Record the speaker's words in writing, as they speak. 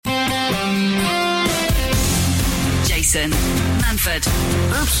Jason Manford.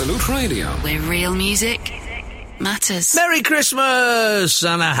 Absolute Radio. Where real music matters. Merry Christmas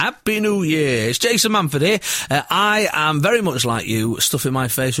and a Happy New Year. It's Jason Manford here. I am very much like you, stuffing my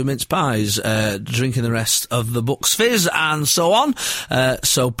face with mince pies, drinking the rest of the Bucks Fizz and so on.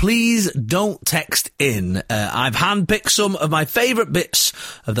 So please don't text in. I've handpicked some of my favourite bits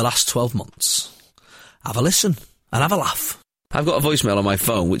of the last 12 months. Have a listen and have a laugh. I've got a voicemail on my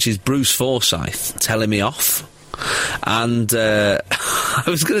phone, which is Bruce Forsyth telling me off. And I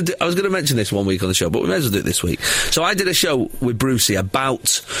was going to mention this one week on the show, but we may as well do it this week. So I did a show with Brucey about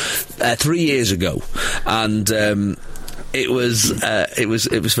 3 years ago, and it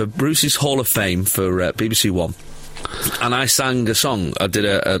was for Brucey's Hall of Fame for BBC One. And I sang a song. I did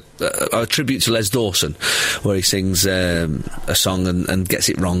a tribute to Les Dawson, where he sings a song and gets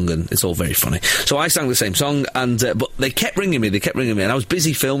it wrong, and it's all very funny. So I sang the same song, and but they kept ringing me, and I was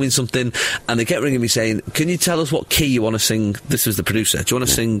busy filming something, and they kept ringing me saying, "Can you tell us what key you want to sing?" This was the producer. "Do you want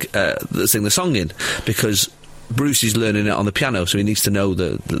to sing the song in? Because Bruce is learning it on the piano, so he needs to know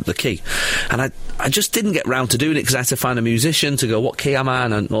the key." And I just didn't get round to doing it because I had to find a musician to go, what key am I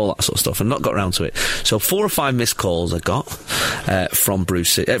in, and all that sort of stuff, and not got round to it. So 4 or 5 missed calls I got from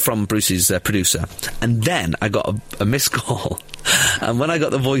Bruce's producer, and then I got a missed call. And when I got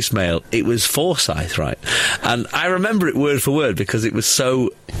the voicemail, it was Forsyth, right? And I remember it word for word because it was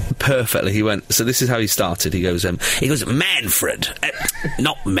so perfectly. He went, so this is how he started. He goes, Manford.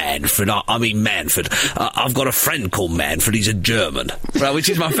 Not Manford, I mean Manford. I've got a friend called Manford, he's a German. Right, which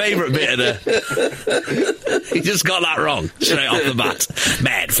is my favourite bit of the... He just got that wrong, straight off the bat.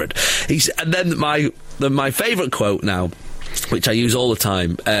 Manford. And then my favourite quote now, which I use all the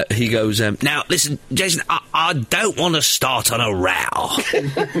time, he goes, now, listen, Jason, I don't want to start on a row.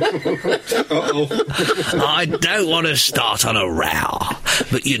 I don't want to start on a row,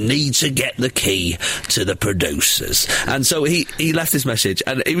 but you need to get the key to the producers. And so he left this message,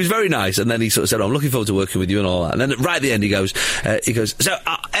 and he was very nice, and then he sort of said, I'm looking forward to working with you and all that. And then right at the end he goes, so,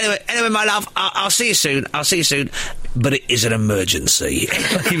 anyway, my love, I'll see you soon, but it is an emergency.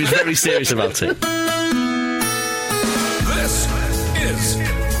 He was very serious about it. This is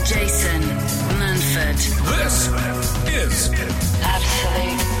Jason Manford. This is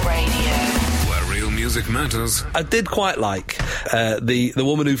Absolute Radio. where real music matters. I did quite like the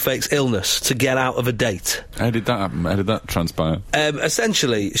woman who fakes illness to get out of a date. How did that happen? How did that transpire?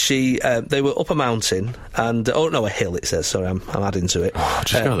 Essentially, they were up a mountain and a hill. It says. Sorry, I'm adding to it. Oh,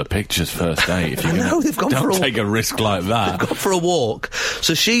 just go to the pictures first date. If you I know they've gone don't for take a risk like that. They've gone for a walk.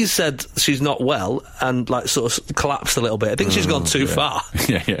 So she said she's not well and like sort of collapsed a little bit. I think she's gone too far.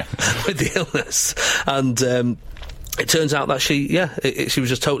 Yeah. With the illness, and it turns out that she was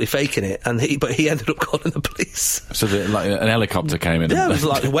just totally faking it, but he ended up calling the police. So an helicopter came in. Yeah, it was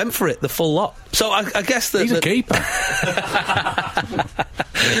like, went for it, the full lot. So I guess that... He's a keeper.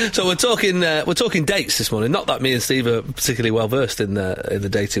 So we're talking dates this morning. Not that me and Steve are particularly well versed in the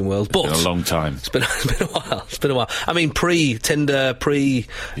dating world, but... It's been a long time. It's been a while. I mean, pre-Tinder,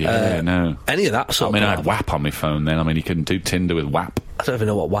 no. any of that sort of... I had WAP on my phone then. I mean, you couldn't do Tinder with WAP. I don't even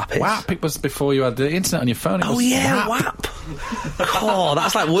know what WAP is. WAP, it was before you had the internet on your phone. Oh, yeah, WAP. Oh,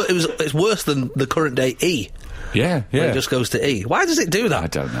 that's like... It's worse than the current day E. Yeah. It just goes to E. Why does it do that? I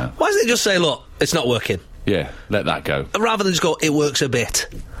don't know. Why doesn't it just say, look, it's not working? Yeah, let that go. Rather than just go, it works a bit.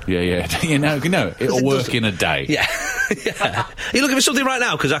 Yeah. It'll work in a day. Yeah. Are you looking for something right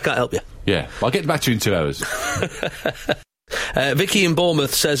now? Because I can't help you. Yeah, I'll get back to you in 2 hours. Vicky in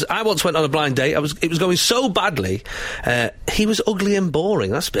Bournemouth says, I once went on a blind date. It was going so badly. He was ugly and boring.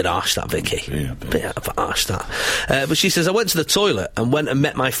 That's a bit harsh, that, Vicky. Yeah, a bit harsh, that. But she says, I went to the toilet and went and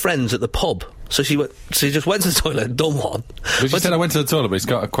met my friends at the pub. So she just went to the toilet and done one. But she said I went to the toilet, but it's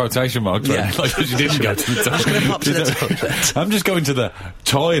got a quotation mark. Yeah. Like she didn't go to the toilet. I'm going to pop to the toilet. I'm just going to the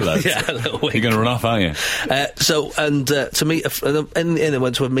toilet. Yeah, a little wink. You're going to run off, aren't you? To meet in the end, I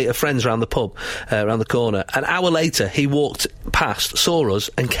went to meet a friends around the pub, around the corner. An hour later, he walked past, saw us,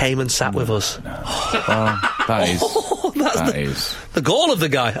 and came and sat with us. No. That is the gall of the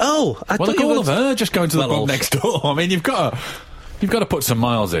guy. The gall of her just going to the pub next door. I mean, you've got to put some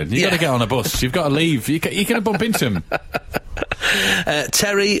miles in. You've got to get on a bus. You've got to leave. You can bump into him.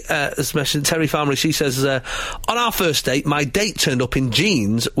 Terry, as mentioned, Terry Farmer, she says, on our first date, my date turned up in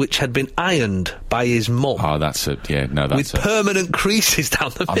jeans which had been ironed by his mum. Oh, that's it. Yeah, no, that's with permanent creases down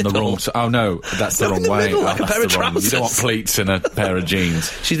the middle. That's the wrong way. Like a pair of trousers. You don't want pleats in a pair of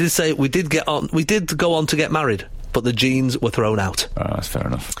jeans. She did say, we did go on to get married, but the jeans were thrown out. Oh, that's fair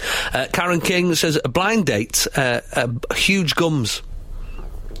enough. Karen King says, a blind date, huge gums.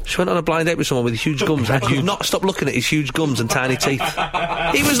 She went on a blind date with someone with huge gums. I could not stop looking at his huge gums and tiny teeth.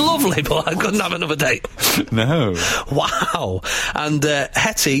 He was lovely, but I couldn't have another date. No. Wow. And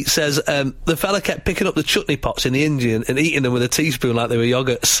Hetty says the fella kept picking up the chutney pots in the Indian and eating them with a teaspoon like they were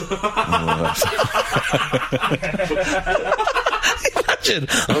yoghurts. Imagine.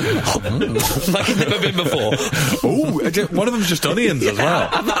 Like he'd never been before. Oh, one of them's just onions as well.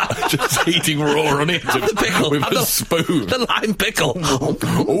 Just eating raw onions the pickle. with a spoon. The lime pickle.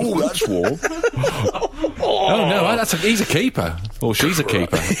 Oh, that's warm. Oh no, he's a keeper. Or she's a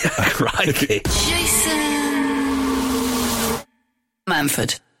keeper. Crikey. Jason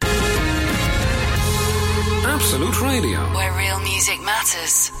Manford, Absolute Radio. where real music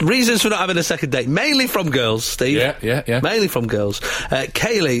matters. Reasons for not having a second date, mainly from girls, Steve. Yeah. Mainly from girls.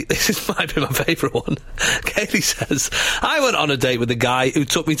 Kaylee, this might be my favourite one. Kaylee says, I went on a date with a guy who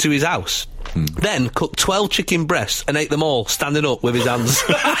took me to his house, then cooked 12 chicken breasts and ate them all, standing up with his hands.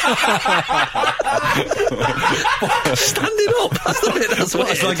 Standing up? That's the bit that's weird.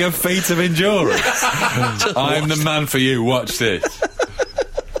 It's like a feat of endurance. I'm the man for you, watch this.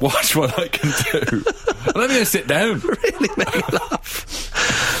 Watch what I can do. Let me sit down. Really made me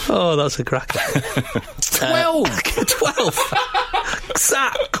laugh. Oh, that's a cracker. 12! 12!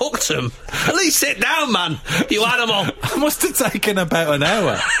 Sat, cooked them. At least sit down, man, you animal. I must have taken about an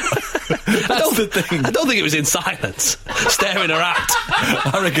hour. That's the thing. I don't think it was in silence, staring her at.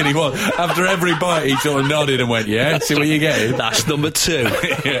 I reckon he was. After every bite, he sort of nodded and went, yeah, see what you're getting? That's number 2.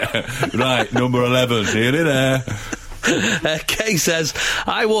 Yeah. Right, number 11, nearly there. Kay says,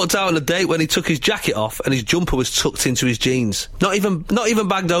 I walked out on a date when he took his jacket off and his jumper was tucked into his jeans. Not even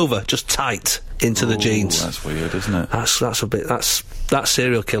bagged over, just tight into the jeans. That's weird, isn't it? That's a bit, that's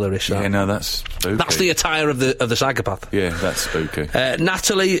serial killer-ish, that. Yeah, no, that's spooky. That's the attire of the psychopath. Yeah, that's spooky.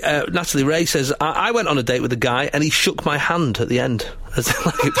 Natalie Ray says, I went on a date with a guy and he shook my hand at the end. It's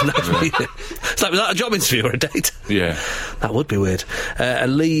like, was that a job interview or a date? Yeah. That would be weird.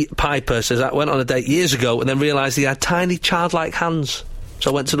 And Lee Piper says, I went on a date years ago and then realised he had tiny childlike hands.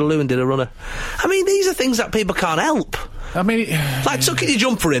 So I went to the loo and did a runner. I mean, these are things that people can't help. I mean... Like tucking your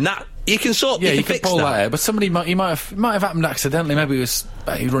jumper in, that... You can sort. Yeah, you can fix pull that. out. But somebody might have happened accidentally. Maybe he was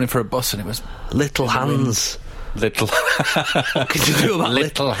running for a bus and it was little hands. Little. What can you do about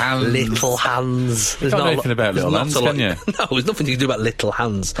little hands? Little hands. There's Can't do anything about little hands, can you? No, there's nothing you can do about little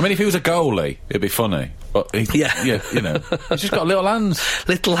hands. I mean, if he was a goalie, it'd be funny. But yeah, you know, he's just got little hands.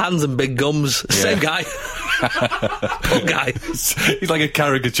 Little hands and big gums. Yeah. Same guy. Poor guy. He's like a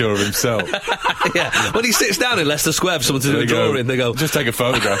caricature of himself. Yeah. When he sits down in Leicester Square for someone to do a drawing, they go, just take a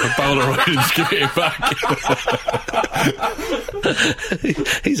photograph and Polaroid and just give it back.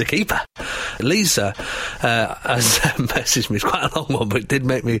 He's a keeper. Lisa has messaged me. It's quite a long one, but it did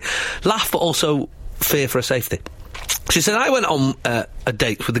make me laugh, but also fear for her safety. She said, I went on a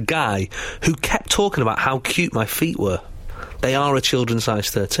date with a guy who kept talking about how cute my feet were. They are a children's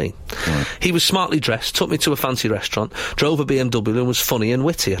size 13. Right. He was smartly dressed, took me to a fancy restaurant, drove a BMW and was funny and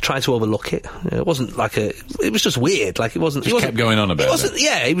witty. I tried to overlook it. It wasn't like it was just weird. Like, it wasn't... Just kept going on about it.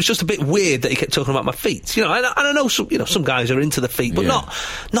 Yeah, it was just a bit weird that he kept talking about my feet. You know, I know some guys are into the feet, but not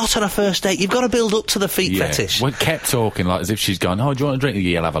on a first date. You've got to build up to the feet fetish. Well, kept talking like as if she's going, oh, do you want a drink?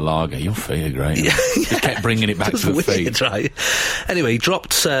 Yeah, I'll have a lager. Your feet are great. Yeah. Just kept bringing it back to the weird, feet. Right. Anyway, he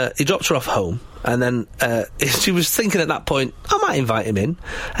dropped her off home. And then she was thinking at that point, I might invite him in.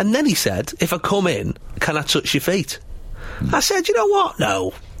 And then he said, if I come in, can I touch your feet? I said, you know what?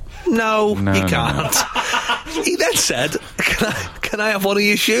 No, you can't. No. He then said, can I have one of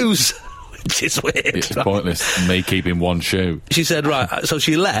your shoes? Which is weird. It's pointless, me keeping one shoe. She said, right, so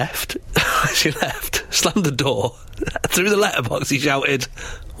she left, slammed the door, through the letterbox he shouted,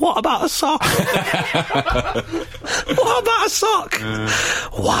 what about a sock? What about a sock?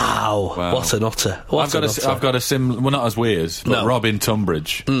 Wow. What an otter. I've got a similar, well, not as weird, but Robin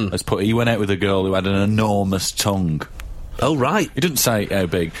Tunbridge has put, he went out with a girl who had an enormous tongue. Oh, right. He didn't say how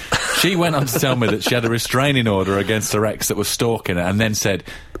big. She went on to tell me that she had a restraining order against her ex that was stalking her, and then said,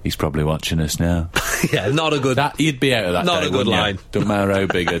 he's probably watching us now. Yeah, not a good... You'd be out of that. Not day, a good line. Don't matter how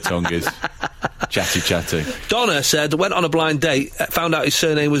big her tongue is. Chatty. Donna said, went on a blind date, found out his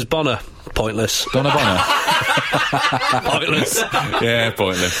surname was Bonner. Pointless. Donna Bonner? Pointless. Yeah,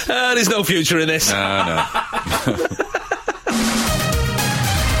 pointless. There's no future in this. No.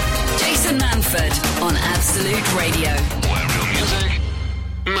 Jason Manford on Absolute Radio. Where real music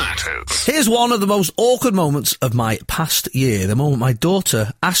matters. Here's one of the most awkward moments of my past year. The moment my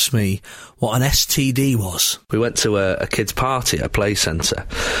daughter asked me what an STD was. We went to a kid's party at a play centre,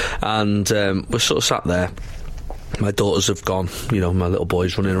 and we're sort of sat there, my daughters have gone. My little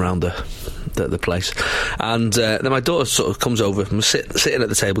boy's running around the place, and then my daughter sort of comes over and sitting at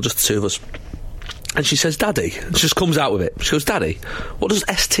the table, just the two of us, and she says, "Daddy," and she just comes out with it. She goes, "Daddy, what does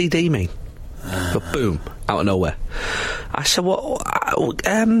STD mean?" But boom, out of nowhere. I said, "What?" I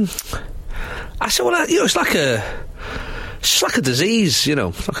said, "Well, it's like a." It's like a disease,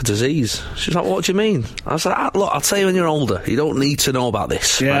 It's like a disease. She's like, "What do you mean?" I was like, "Look, I'll tell you when you're older. You don't need to know about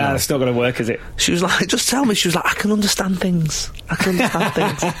this." Yeah, it's not going to work, is it? She was like, "Just tell me." She was like, "I can understand things. I can understand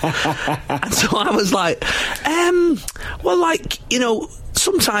things." And so I was like, well, like,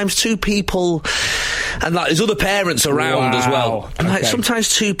 sometimes two people, and like there's other parents around as well. And like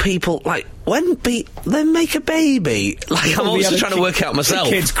sometimes two people, like, then make a baby. Like, I'm always trying to work out myself.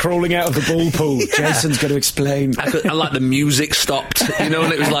 The kids crawling out of the ball pool. Yeah. Jason's going to explain. And like the music stopped, and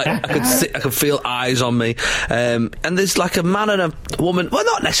it was like I could feel eyes on me. And there's like a man and a woman. Well,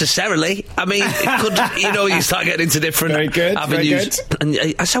 not necessarily. I mean, it could. You start getting into different avenues. And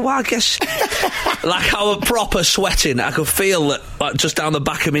I said, well, I guess like I was proper sweating. I could feel it like just down the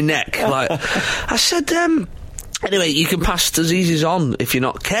back of my neck. Like I said. Anyway, you can pass diseases on if you're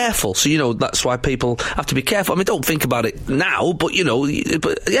not careful. So, that's why people have to be careful. I mean, don't think about it now, but,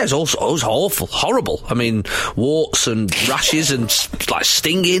 it's awful, horrible. I mean, warts and rashes and, like,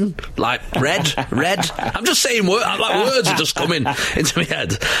 stinging, like, red. I'm just saying words are just coming into my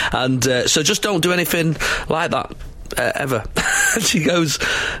head. And so just don't do anything like that, ever. And she goes,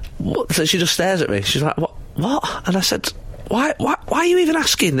 what? So she just stares at me. She's like, what? And I said... Why are you even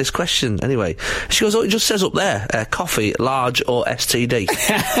asking this question anyway? She goes, it just says up there, coffee, large or STD.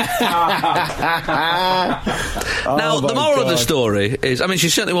 Now, the moral of the story is, I mean, she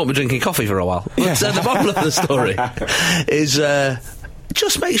certainly won't be drinking coffee for a while, but the moral of the story is...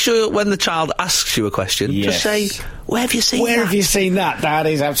 just make sure when the child asks you a question, just say, where have you seen that? Where have you seen that? That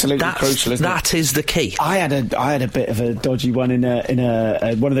is absolutely crucial, isn't it? That is the key. I had a bit of a dodgy one in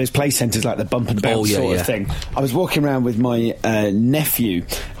a one of those play centres, like the bump and bounce of thing. I was walking around with my nephew,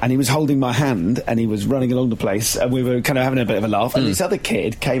 and he was holding my hand, and he was running along the place, and we were kind of having a bit of a laugh, and this other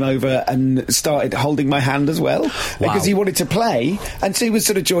kid came over and started holding my hand as well, because he wanted to play, and so he was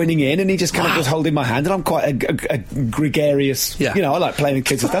sort of joining in, and he just kind of was holding my hand, and I'm quite a gregarious, I like playing with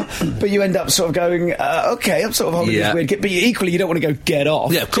kids and stuff, but you end up sort of going, okay, I'm sort of holding this weird kid, but equally you don't want to go, get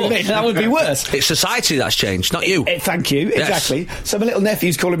off. Yeah, of course. That would be worse. It's society that's changed, not you. Thank you, exactly. So my little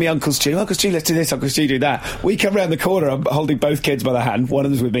nephew's calling me Uncle Stu. Uncle Stu, let's do this, Uncle Stu, do that. We come round the corner, I'm holding both kids by the hand, one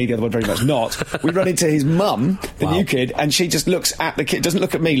of them's with me, the other one very much not. We run into his mum, the new kid, and she just looks at the kid, doesn't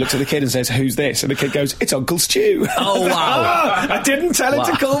look at me, looks at the kid and says, who's this? And the kid goes, it's Uncle Stu. Oh, wow. I didn't tell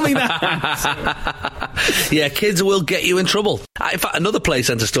him to call me that. Yeah, kids will get you in trouble. In fact, another play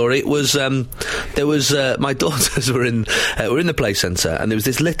centre story was there was my daughters were in the play centre, and there was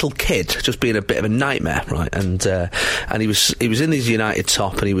this little kid just being a bit of a nightmare, right? And he was in his United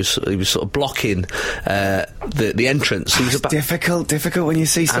top, and he was sort of blocking the entrance. He was about difficult when you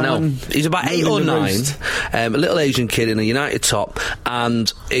see someone. I know. He's about 8 or 9, a little Asian kid in a United top,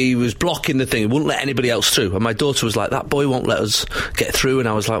 and he was blocking the thing. He wouldn't let anybody else through. And my daughter was like, "That boy won't let us get through." And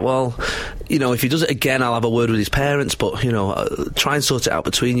I was like, "Well, if he does it again, I'll have a word with his parents, but try and sort it out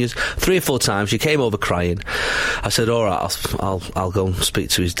between you." 3 or 4 times she came over crying. I said, all right, I'll go and speak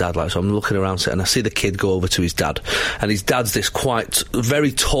to his dad. Like, so I'm looking around and I see the kid go over to his dad, and his dad's this quite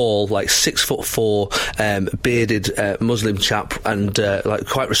very tall, like 6'4", bearded Muslim chap, and like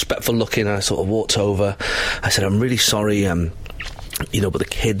quite respectful looking. And I sort of walked over. I said, I'm really sorry, but the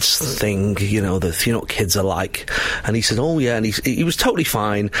kids thing, what kids are like. And he said, oh yeah, and he was totally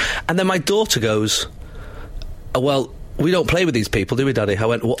fine. And then my daughter goes, oh, well, we don't play with these people, do we, Daddy? I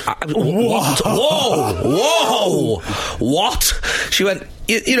went, what? Whoa! What? She went,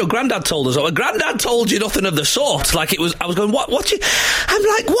 Grandad told us. Grandad told you nothing of the sort. Like, it was, I was going, what do you... I'm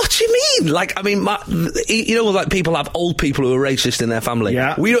like, what do you mean? Like, I mean, like people have old people who are racist in their family.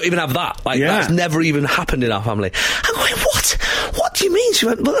 Yeah. We don't even have that. Like, that's never even happened in our family. I'm going, what? What do you mean? She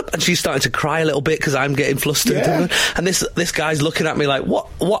went, well, and she's starting to cry a little bit because I'm getting flustered. Yeah. And this guy's looking at me like, what?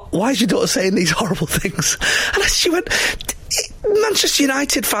 Why is your daughter saying these horrible things? And she went, Manchester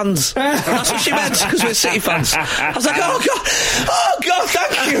United fans. That's what she meant, because we're City fans. I was like, oh God,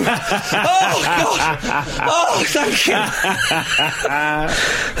 thank you. Oh, thank you.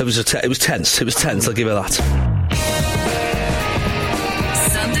 It was tense, I'll give her that.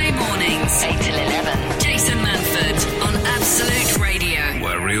 Sunday mornings, 8 till 11. Jason Manford on Absolute Radio.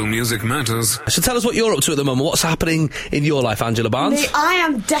 Where Real music matters. So tell us what you're up to at the moment. What's happening in your life, Angela Barnes? I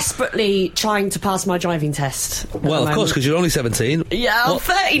am desperately trying to pass my driving test. Well, of course, because you're only 17. Yeah, I'm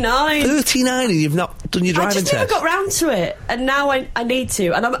 39. 39 and you've not done your driving test? I just never got round to it, and now I need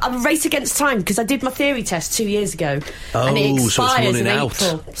to. And I'm a race against time, because I did my theory test 2 years ago. And it expires so it's running in out.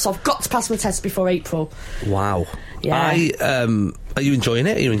 April. So I've got to pass my test before April. Wow. Yeah. Are you enjoying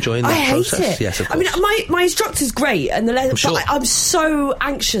it? Are you enjoying that process? I hate it. Yes, of course. I mean, my instructor's great, and I'm so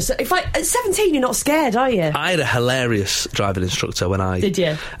anxious. At 17, you're not scared, are you? I had a hilarious driving instructor when I... Did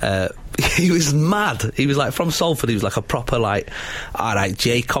you? He was mad. He was like from Salford. He was like a proper like, all right,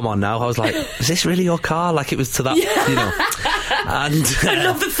 Jay, come on now. I was like, is this really your car? Like it was to that, you know. And I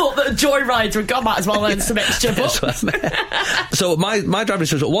love the thought that a joyride would go, might as well earn some extra bucks. So my driving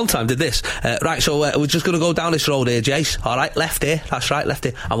instructor at one time did this. Right, so we're just going to go down this road here, Jace. All right, left here. That's right, left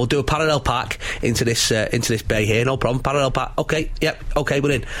here. And we'll do a parallel park into this bay here. No problem. Parallel park. Okay, yep. Okay,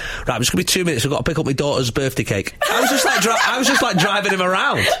 we're in. Right, it's going to be 2 minutes. I've got to pick up my daughter's birthday cake. I was just like driving him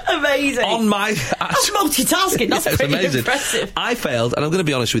around. Amazing. On my... That's multitasking. That's pretty amazing. impressive. I failed, and I'm going to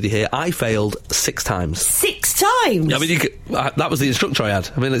be honest with you here, I failed 6 times. 6 times? I mean, that was the instructor I had.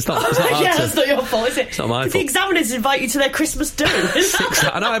 I mean, it's not hard that's not your fault, is it? It's not my fault. The examiners invite you to their Christmas do.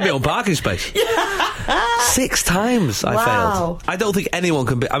 I know I had my own parking space. 6 times I failed. I don't think anyone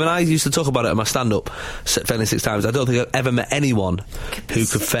can be... I mean, I used to talk about it at my stand-up, failing 6 times. I don't think I've ever met anyone who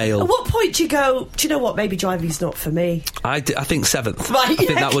could fail. At what point do you go, do you know what, maybe driving's not for me? I think 7th. Right, I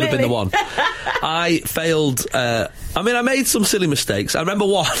think that would have been the one. I failed... I mean, I made some silly mistakes. I remember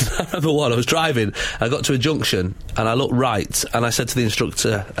one. I was driving. I got to a junction and I looked right and I said to the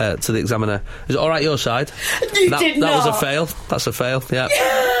instructor, to the examiner, "Is it all right your side?" That was a fail. That's a fail. Yeah.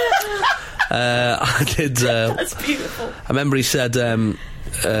 I did. That's beautiful. I remember he said, "Name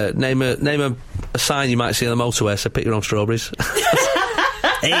a sign you might see on the motorway. So pick your own strawberries."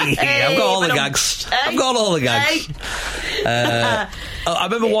 Hey, I've got all the gags. I've got all the gags. I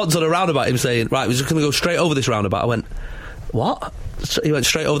remember once on a roundabout him saying, "Right, we're just going to go straight over this roundabout." I went, "What?" He went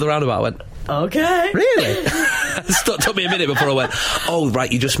straight over the roundabout. I went, "Okay." Really? It took me a minute before I went, "Oh,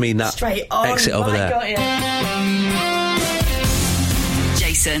 right, you just mean that straight on, exit over there." Got you.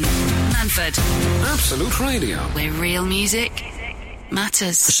 Jason Manford. Absolute Radio. Where real music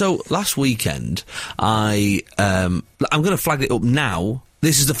matters. So last weekend, I'm going to flag it up now.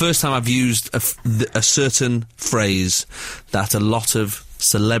 This is the first time I've used a certain phrase that a lot of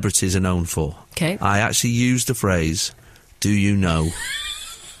celebrities are known for. Okay. I actually used the phrase, "Do you know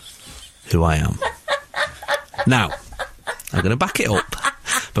who I am?" Now, I'm going to back it up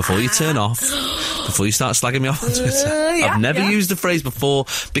before you turn off, before you start slagging me off on Twitter. I've never used the phrase before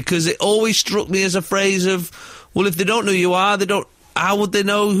because it always struck me as a phrase of, well, if they don't know who you are, how would they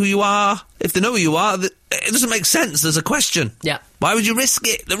know who you are? If they know who you are, it doesn't make sense. There's a question. Yeah. Why would you risk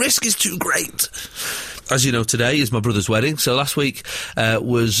it? The risk is too great. As you know, today is my brother's wedding. So last week I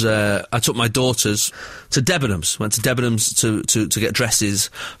took my daughters to Debenhams. Went to Debenhams to get dresses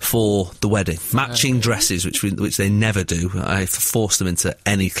for the wedding, matching dresses, which they never do. I forced them into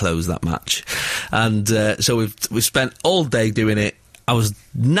any clothes that match, and so we spent all day doing it. I was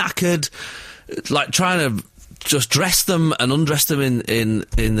knackered, like trying to just dress them and undress them in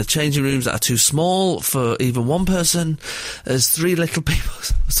the changing rooms that are too small for even one person. There's 3 little people.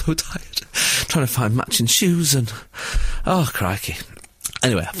 I'm so tired. Trying to find matching shoes and... Oh, crikey.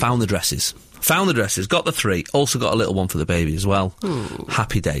 Anyway, I found the dresses. Got the 3. Also got a little one for the baby as well. Ooh.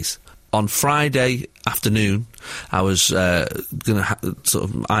 Happy days. On Friday afternoon, I was going to sort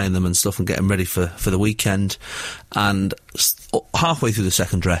of iron them and stuff and get them ready for the weekend. And halfway through the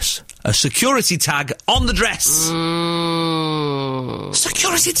second dress, a security tag on the dress.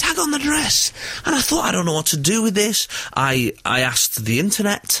 Security tag on the dress. And I thought, I don't know what to do with this. I asked the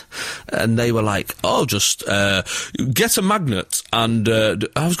internet, and they were like, "Oh, just get a magnet." And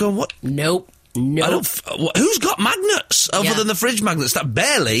I was going, "What?" Nope. Who's got magnets other than the fridge magnets that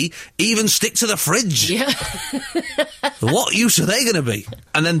barely even stick to the fridge? Yeah. What use are they going to be?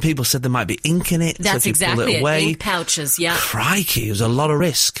 And then people said there might be ink in it. That's so exactly it. Away, ink pouches, yeah. Crikey, it was a lot of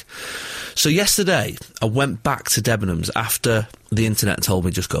risk. So yesterday, I went back to Debenhams after the internet told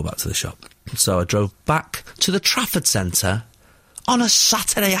me just go back to the shop. So I drove back to the Trafford Centre on a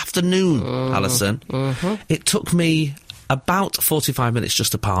Saturday afternoon, Alison. Mm-hmm. It took me about 45 minutes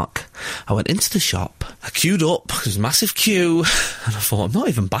just to park. I went into the shop, I queued up, there was a massive queue, and I thought, I'm not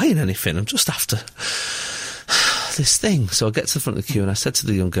even buying anything, I'm just after this thing. So I get to the front of the queue and I said to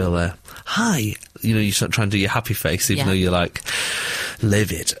the young girl there, "Hi," you know, you start trying to do your happy face even though you're like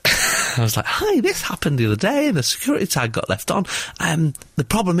livid. I was like, "Hi, this happened the other day and the security tag got left on. The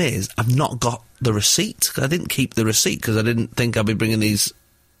problem is I've not got the receipt. I didn't keep the receipt because I didn't think I'd be bringing these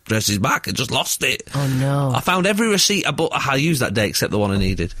address is back. I just lost it. Oh, no. I found every receipt I used that day except the one I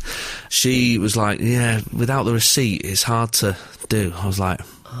needed. She was like, yeah, without the receipt, it's hard to do. I was like,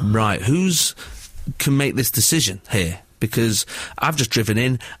 right, who's can make this decision here? Because I've just driven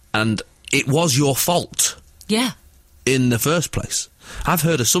in and it was your fault. Yeah. In the first place. I've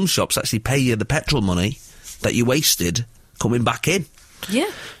heard of some shops actually pay you the petrol money that you wasted coming back in. Yeah.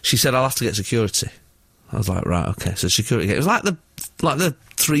 She said, I'll have to get security. I was like, right, okay, so security. It was like the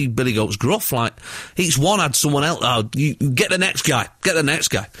three Billy Goats gruff, like, each one had someone else. Oh, you get the next guy.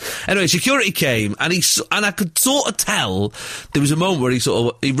 Anyway, security came, and I could sort of tell there was a moment where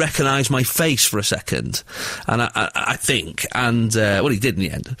he recognised my face for a second, and I think, and, well, he did in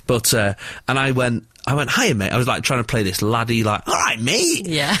the end, but, and I went, hiya, mate. I was, like, trying to play this laddie, like, all right, mate.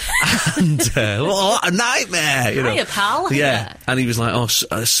 Yeah. And, what a nightmare, you know. Hiya, pal. Yeah. And he was like, oh,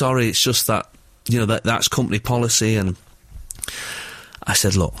 sorry, it's just that, you know, that's company policy. And I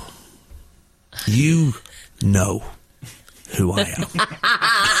said, look, you know who I am.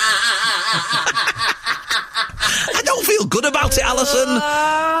 I don't feel good about it, Alison.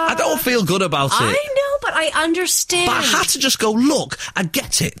 I don't feel good about it. I know, but I understand. But I had to just go, look, I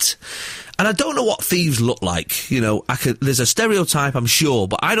get it. And I don't know what thieves look like. You know, there's a stereotype, I'm sure,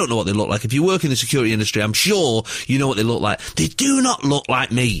 but I don't know what they look like. If you work in the security industry, I'm sure you know what they look like. They do not look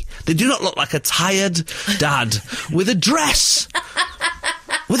like me. They do not look like a tired dad with a dress.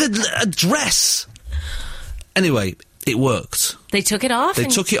 With a dress. Anyway, it worked. They took it off? They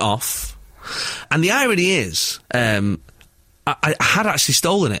took it off. And the irony is, I had actually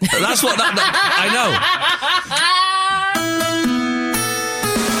stolen it. That's what I know.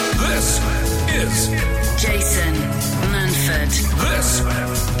 Jason Manford.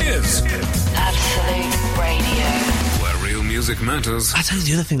 This is Absolute Radio. where real music matters. I tell you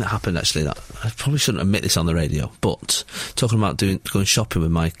the other thing that happened, actually, that I probably shouldn't admit this on the radio, but talking about going shopping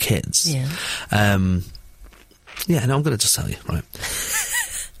with my kids. Yeah. Yeah, no, I'm going to just tell you, right.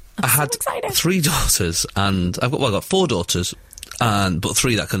 I had 3 daughters, and I've got 4 daughters, but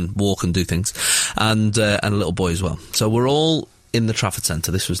 3 that can walk and do things, and a little boy as well. So we're all in the Trafford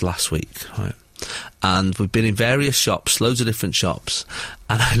Centre. This was last week, right? And we've been in various shops, loads of different shops,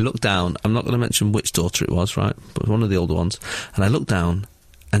 and I looked down, I'm not going to mention which daughter it was, right, but one of the older ones, and I looked down,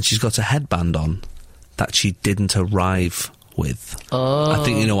 and she's got a headband on that she didn't arrive with. Oh. I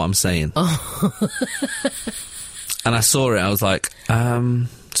think you know what I'm saying. Oh. And I saw it, I was like,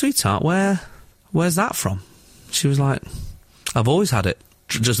 sweetheart, where's that from? She was like, I've always had it.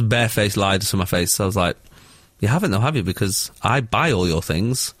 Just barefaced lied to my face. So I was like, you haven't though, have you? Because I buy all your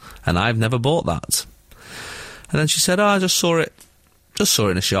things, and I've never bought that. And then she said, I just saw it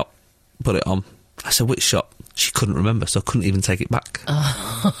in a shop, put it on. I said, which shop? She couldn't remember, so I couldn't even take it back.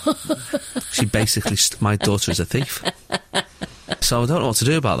 Oh. She basically, my daughter is a thief. So I don't know what to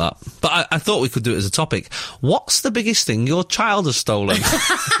do about that. But I thought we could do it as a topic. What's the biggest thing your child has stolen?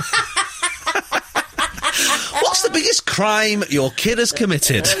 What's the biggest crime your kid has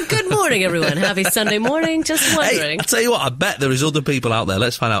committed? Good morning, everyone. Happy Sunday morning. Just wondering. Hey, I'll tell you what, I bet there is other people out there.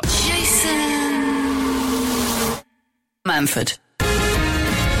 Let's find out. Jason Manford.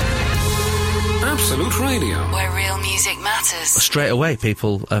 Absolute Radio. Where real music matters. Straight away,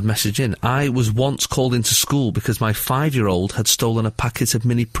 people message in. I was once called into school because my 5-year-old had stolen a packet of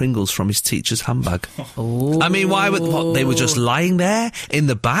mini Pringles from his teacher's handbag. Oh. I mean, why would they were just lying there in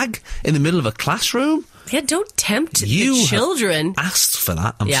the bag in the middle of a classroom? Yeah, don't tempt the children. Asked for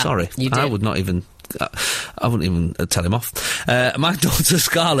that. I'm sorry. You did. I would not even. I wouldn't even tell him off. My daughter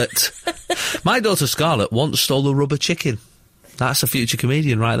Scarlett. My daughter Scarlett once stole a rubber chicken. That's a future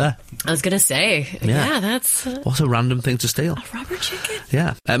comedian right there. I was going to say, yeah that's... what a random thing to steal. A rubber chicken?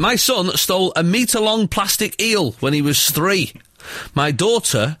 Yeah. My son stole a metre-long plastic eel when he was 3. My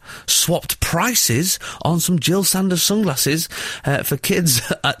daughter swapped prices on some Jill Sanders sunglasses for kids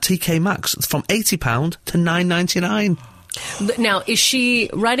at TK Maxx from £80 to $9.99. Now, is she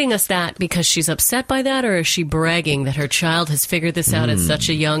writing us that because she's upset by that, or is she bragging that her child has figured this out at such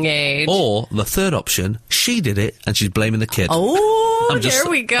a young age? Or, the third option, she did it and she's blaming the kid. Oh, there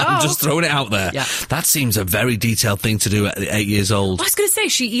we go. I'm just throwing it out there. Yeah. That seems a very detailed thing to do at 8 years old. I was going to say,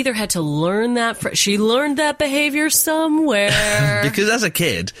 she either had to learn that... she learned that behaviour somewhere. Because as a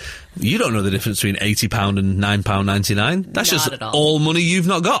kid... you don't know the difference between £80 and £9.99. That's not just all money you've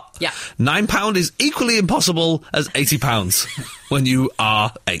not got. Yeah. £9 is equally impossible as £80 when you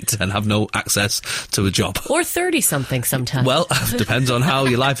are 8 and have no access to a job. Or 30-something sometimes. Well, depends on how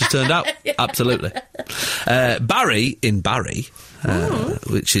your life has turned out. Yeah. Absolutely. Barry, in Barry,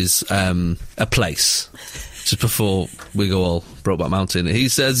 which is a place just before we go all Brokeback Mountain. He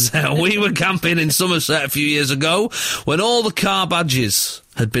says, we were camping in Somerset a few years ago when all the car badges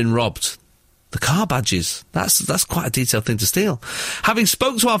had been robbed. The car badges. That's quite a detailed thing to steal. Having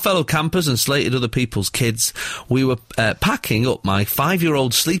spoke to our fellow campers and slated other people's kids, we were packing up my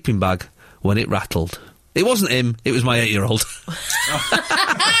 5-year-old sleeping bag when it rattled. It wasn't him, it was my 8-year-old.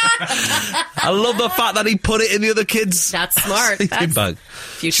 I love the fact that he put it in the other kid's That's smart. sleeping bag.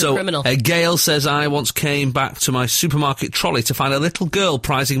 Future criminal. Gail says, I once came back to my supermarket trolley to find a little girl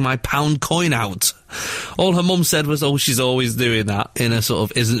prizing my £1 coin out. All her mum said was, oh, she's always doing that, in a sort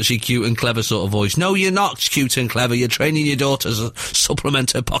of, isn't she cute and clever sort of voice. No, you're not cute and clever, you're training your daughter to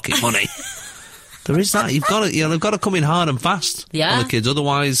supplement her pocket money. There is that, they've got to come in hard and fast on the kids,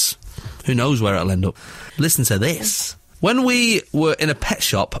 otherwise, who knows where it'll end up. Listen to this. When we were in a pet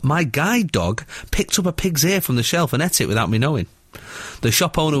shop, my guide dog picked up a pig's ear from the shelf and ate it without me knowing. The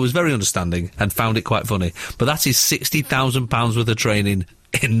shop owner was very understanding and found it quite funny, but that is £60,000 worth of training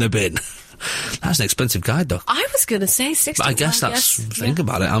in the bin. That's an expensive guide dog. I was going to say 60. I guess that's... Think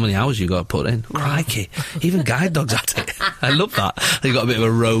about it, how many hours you got to put in. Crikey. Even guide dogs at it. I love that. They've got a bit of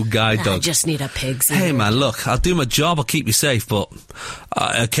a rogue guide dog. I just need a pig's ear. Hey, man, look, I'll do my job, I'll keep you safe, but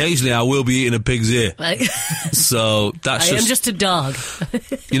occasionally I will be eating a pig's ear. So that's I am just a dog.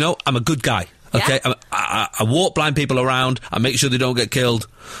 You know, I'm a good guy, okay? Yeah. I walk blind people around, I make sure they don't get killed.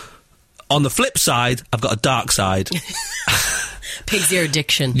 On the flip side, I've got a dark side. Pig's ear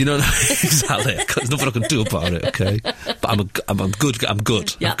addiction. You know, exactly. There's nothing I can do about it, okay? But I'm good. I'm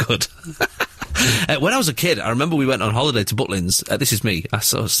good. Yep. I'm good. When I was a kid, I remember we went on holiday to Butlins. This is me. I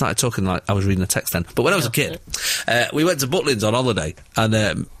started talking like I was reading a text then. But when I was a kid, we went to Butlins on holiday,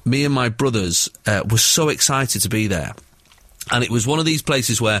 and me and my brothers were so excited to be there. And it was one of these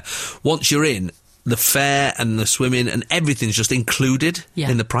places where once you're in, the fare and the swimming and everything's just included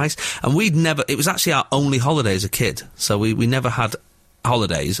in the price. And it was actually our only holiday as a kid. So we never had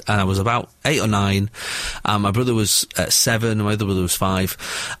holidays, and I was about 8 or 9, and my brother was 7, and my other brother was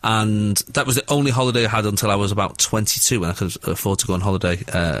 5, and that was the only holiday I had until I was about 22, when I could afford to go on holiday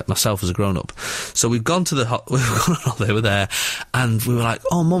myself as a grown-up. So we've gone to we were on holiday, we're there, and we were like,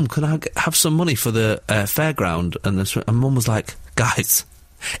 oh, Mum, can I have some money for the fairground? And Mum was like, guys,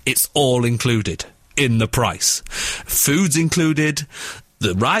 it's all included in the price. Food's included,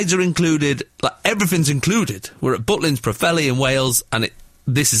 the rides are included, like everything's included. We're at Butlins Profelli in Wales, and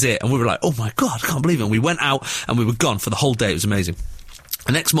this is it. And we were like, oh my God, I can't believe it. And we went out and we were gone for the whole day. It was amazing.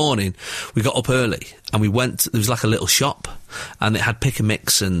 The next morning, we got up early and we went, there was like a little shop, and it had pick and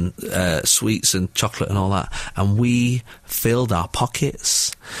mix and sweets and chocolate and all that. And we filled our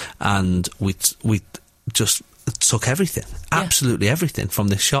pockets, and we just took everything, absolutely everything from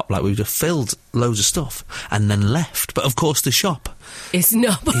this shop. Like, we just filled loads of stuff and then left. But of course the shop is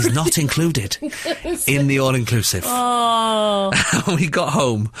not included in the all-inclusive. Oh. We got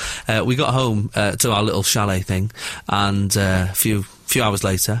home to our little chalet thing, and a few hours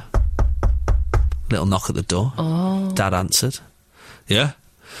later, little knock at the door. Dad answered. Yeah,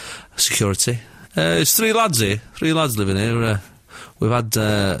 security. It's 3 lads here, 3 lads living here. We've had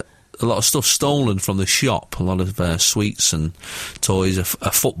a lot of stuff stolen from the shop, a lot of sweets and toys, a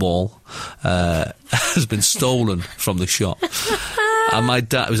football has been stolen from the shop. And my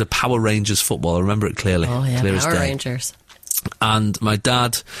dad, it was a Power Rangers football, I remember it clearly. Oh yeah, clear as Power day. Rangers. And my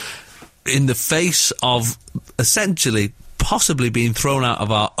dad, in the face of essentially possibly being thrown out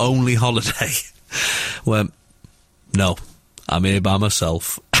of our only holiday, went, no, I'm here by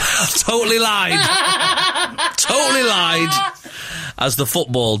myself. Totally lied. Totally lied. As the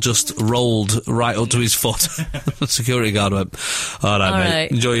football just rolled right up to his foot. The security guard went, all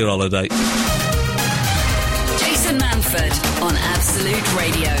right, enjoy your holiday. Jason Manford on Absolute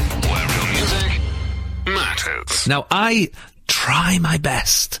Radio. Where real music matters. Now, I try my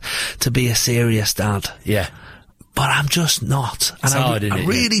best to be a serious dad. Yeah. But I'm just not. It's hard, isn't it? I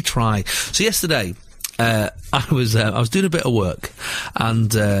really try. So yesterday, I was doing a bit of work,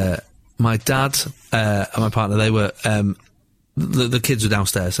 and my dad and my partner, they were... The kids were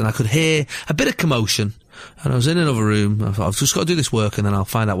downstairs, and I could hear a bit of commotion, and I was in another room. I thought, I've just got to do this work and then I'll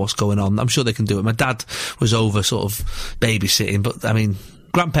find out what's going on. I'm sure they can do it. My dad was over sort of babysitting, but I mean,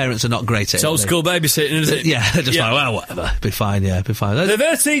 grandparents are not great at it. It's old school babysitting, isn't it? Yeah, they're just like, well, whatever, be fine, be fine. They're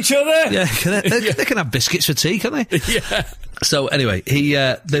there to each other! Yeah, they can have biscuits for tea, can't they? Yeah. So anyway,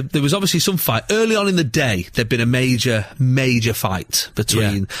 there was obviously some fight. Early on in the day, there'd been a major fight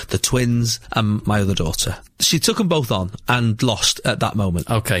between the twins and my other daughter. She took them both on and lost at that moment.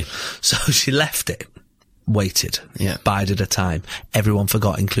 Okay. So she left it. waited. Yeah. Bided a time. Everyone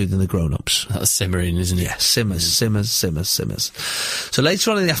forgot, including the grown-ups. That's simmering, isn't it? Yeah, simmers. So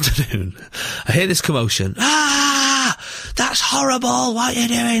later on in the afternoon, I hear this commotion. That's horrible, what are you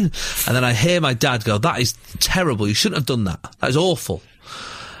doing? And then I hear my dad go, that is terrible, you shouldn't have done that. That is awful.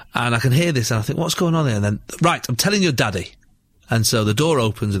 And I can hear this and I think, what's going on here? And then, right, I'm telling your daddy. And so the door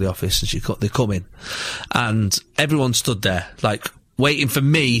opens of the office and they come in. And everyone stood there, like, waiting for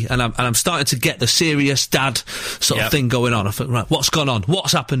me, and I'm starting to get the serious dad sort of thing going on. I thought, right, what's gone on?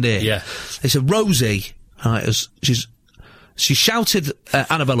 What's happened here? Yeah. They said, Rosie, right, she shouted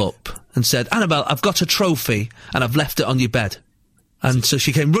Annabelle up and said, Annabelle, I've got a trophy and I've left it on your bed. And so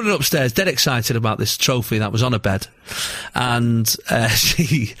she came running upstairs, dead excited about this trophy that was on her bed. And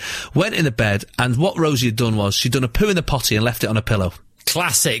she went in the bed, and what Rosie had done was she'd done a poo in the potty and left it on a pillow.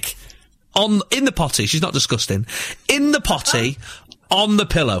 Classic. In the potty, she's not disgusting. In the potty, on the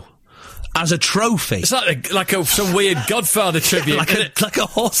pillow, as a trophy. It's like some weird Godfather tribute. like a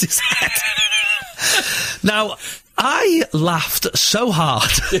horse's head. Now, I laughed so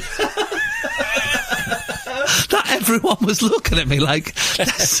hard that everyone was looking at me like,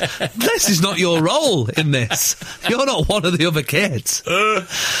 this is not your role in this. You're not one of the other kids.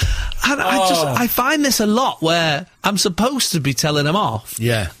 And I find this a lot where I'm supposed to be telling them off.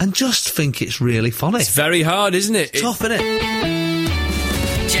 Yeah. And just think it's really funny. It's very hard, isn't it? Tough, isn't it?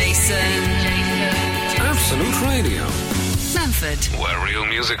 Jason. Absolute Radio. Manford. Where real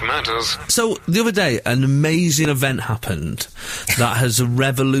music matters. So, the other day, an amazing event happened that has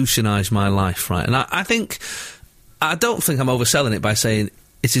revolutionised my life, right? And I don't think I'm overselling it by saying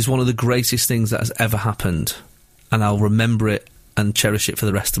it is one of the greatest things that has ever happened, and I'll remember it and cherish it for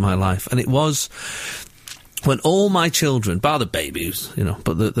the rest of my life. And it was when all my children, bar the babies, you know,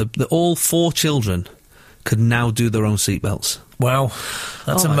 but the all 4 children could now do their own seatbelts. Wow.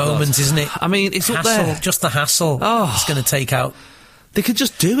 That's a moment, isn't it? I mean, it's up there. Just the hassle it's going to take out. They could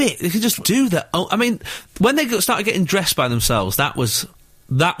just do it. They could just do that. Oh, I mean, when they started getting dressed by themselves, that was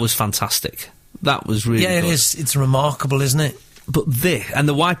fantastic. That was really good. It is. It's remarkable, isn't it? But and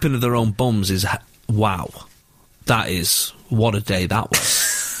the wiping of their own bums is, wow. That is, what a day that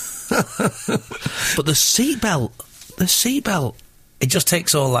was. But the seatbelt, it just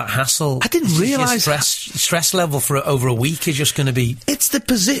takes all that hassle. I didn't realise stress level for over a week is just going to be. It's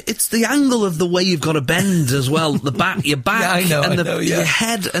the angle of the way you've got to bend as well. Your back, yeah, I know, your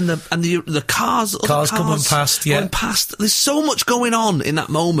head, and the cars coming past. Yeah, going past. There's so much going on in that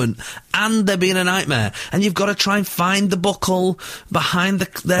moment, and there being a nightmare, and you've got to try and find the buckle behind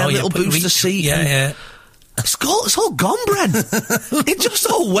their little booster seat. Yeah. It's all gone, Bren. It just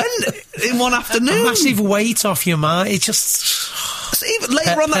all went in one afternoon. A massive weight off your mind. It just. Even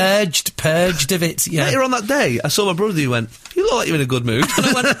later on purged of it. Yeah. Later on that day, I saw my brother. He went, "You look like you're in a good mood." And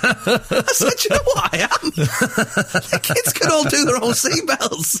I went, "I said, you know what I am? The kids can all do their own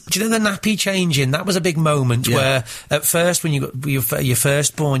seatbelts." Do you know the nappy changing? That was a big moment where, at first, when you got your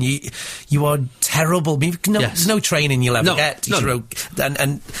firstborn, you are terrible. There's no training you'll ever get. No.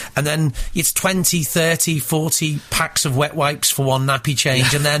 And then it's 20, 30, 40 packs of wet wipes for one nappy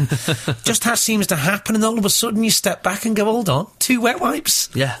change, and then just seems to happen, and all of a sudden you step back and go, "Hold on, 2 wet wipes,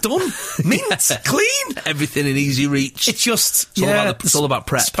 done, mint, clean, everything in easy reach." It's just it's all about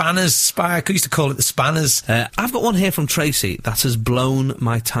prep. Spanners. I used to call it the spanners. I've got one here from Tracy that has blown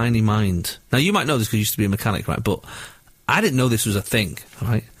my tiny mind. Now you might know this because you used to be a mechanic, right? But I didn't know this was a thing.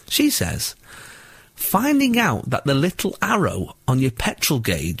 Right? She says, finding out that the little arrow on your petrol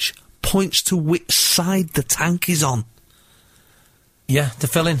gauge points to which side the tank is on. Yeah, the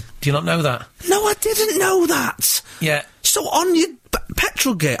filling. Do you not know that? No, I didn't know that. Yeah. So on your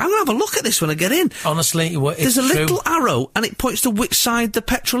petrol gauge, I'm going to have a look at this when I get in. Honestly, there's a little arrow and it points to which side the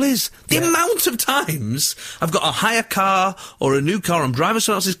petrol is. The amount of times I've got a hire car or a new car, I'm driving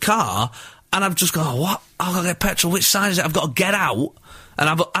someone else's car, and I've just gone, what? I've got to get petrol, which side is it? I've got to get out, and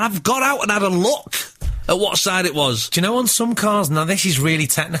I've got out and had a look at what side it was. Do you know, on some cars, now this is really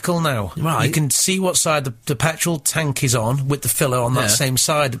technical now, right? You can see what side the petrol tank is on with the filler on that same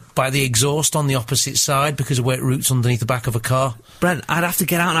side by the exhaust on the opposite side because of where it roots underneath the back of a car. Brent, I'd have to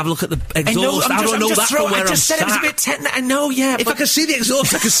get out and have a look at the exhaust. I don't know that from where I'm sat. I just said it was a bit technical. I know, yeah. If I can see the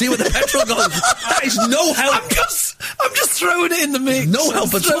exhaust, I can see where the petrol goes. That is no help. I'm just throwing it in the mix. No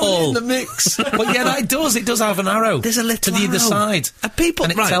help at all. In the mix. But yeah, it does have an arrow. There's a little to the other side. And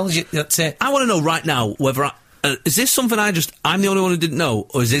it tells you that's it. I want to know right now whether is this something I'm the only one who didn't know,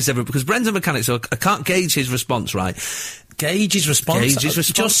 or is this because Bren's a mechanic, so I can't gauge his response, right? Gauge his response.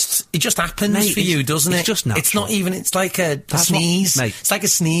 It just happens, mate, for you, doesn't it? It's just natural. It's not even. It's like a sneeze. It's like a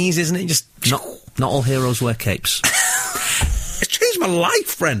sneeze, isn't it? Just not all heroes wear capes. It's changed my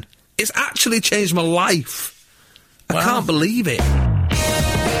life, Bren. It's actually changed my life. I can't believe it.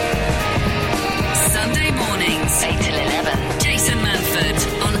 Sunday mornings, 8 till 11. Jason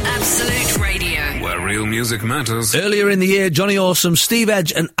Manford on Absolute Radio. Where real music matters. Earlier in the year, Johnny Awesome, Steve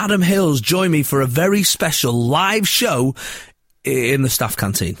Edge and Adam Hills joined me for a very special live show in the staff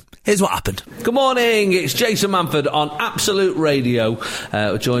canteen. Here's what happened. Good morning, it's Jason Manford on Absolute Radio.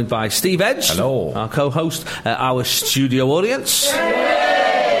 We're joined by Steve Edge. Hello. Our co-host, our studio audience.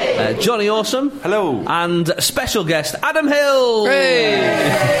 Johnny Awesome. Hello. And special guest, Adam Hill. Hey.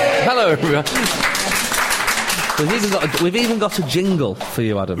 Hello, everyone. We've even got a jingle for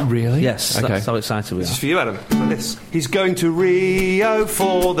you, Adam. Really? Yes. Okay. That's how excited we are. This is for you, Adam. Like this. He's going to Rio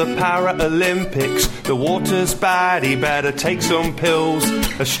for the Paralympics. The water's bad, he better take some pills.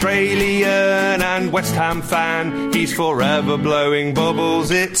 Australian and West Ham fan. He's forever blowing bubbles.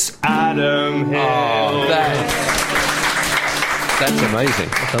 It's Adam Hill. Oh, that's amazing.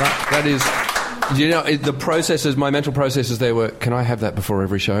 That is... You know, the processes, my mental processes there were, can I have that before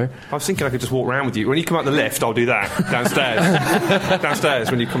every show? I was thinking I could just walk around with you. When you come out the lift, I'll do that. Downstairs.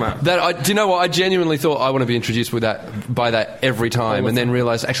 Downstairs when you come out. Do you know what? I genuinely thought I want to be introduced with by that every time, and then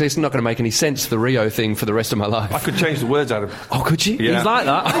realised, actually, it's not going to make any sense, the Rio thing, for the rest of my life. I could change the words, Adam. Oh, could you? Yeah. He's like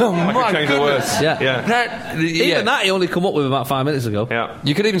that. Oh, I my could change the words. Yeah. Even that he only come up with about 5 minutes ago. Yeah.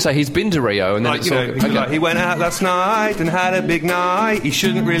 You could even say he's been to Rio, and then Like, like, he went out last night and had a big night. He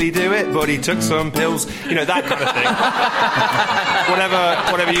shouldn't really do it, but he took some pills. You know, that kind of thing.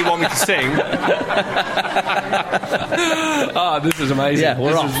 whatever you want me to sing. This is amazing. Yeah,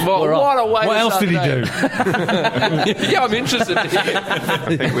 we're off. What a way. What else did he do? Yeah, I'm interested to hear.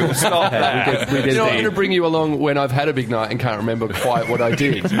 I think we will stop there. We did You know, I'm going to bring you along when I've had a big night and can't remember quite what I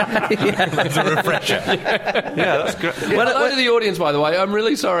did. It's a refresher. Yeah, that's great. Well, hello to the audience, by the way. I'm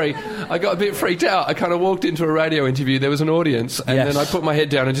really sorry. I got a bit freaked out. I kind of walked into a radio interview. There was an audience, and then I put my head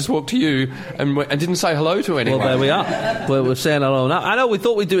down and just walked to you and didn't say hello to anyone. Well, there we are. We're saying hello now. I know we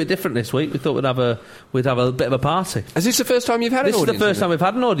thought we'd do it different this week. We thought we'd have a bit of a party. Is this the first time you've had an audience? This is the first time we've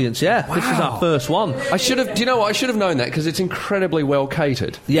had an audience, yeah. Wow. This is our first one. I should have... Do you know what? I should have known that, because it's incredibly well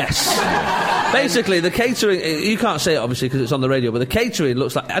catered. Yes. Basically, the catering... You can't say it, obviously, because it's on the radio, but the catering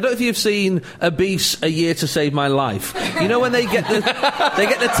looks like... I don't know if you've seen Obese, A Year to Save My Life. You know when they get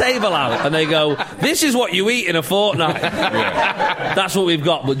the table out and they go, this is what you eat in a fortnight. Yeah. That's what we've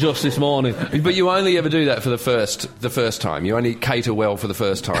got, but just this morning. But you only ever do that for the first time. You only cater well for the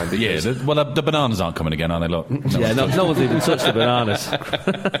first time. Yeah, the bananas aren't coming again, are they? Look. Yeah, no one's even touched the bananas.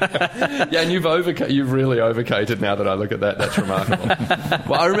 Yeah, and you've really overcated now that I look at that. That's remarkable.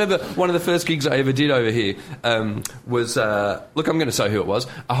 Well, I remember one of the first gigs I ever did over here was, look, I'm going to say who it was,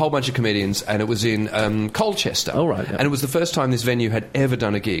 a whole bunch of comedians, and it was in Colchester. Oh, right. Yeah. And it was the first time this venue had ever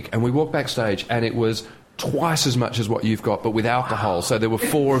done a gig. And we walked backstage, and it was twice as much as what you've got, but with alcohol. Wow. So there were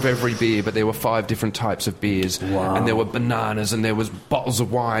 4 of every beer, but there were 5 different types of beers. Wow. And there were bananas, and there was bottles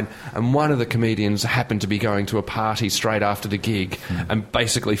of wine. And one of the comedians happened to be going to a party straight after the gig and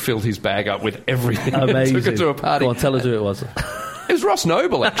basically filled his bag up with everything. Amazing. And took it to a party. Go on, tell us who it was. It was Ross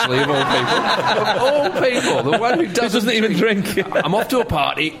Noble, actually, of all people. Of all people. The one who doesn't even drink. I'm off to a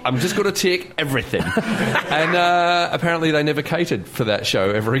party. I'm just going to take everything. And apparently they never catered for that show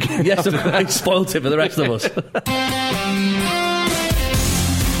ever again. Yes, they spoilt it for the rest of us.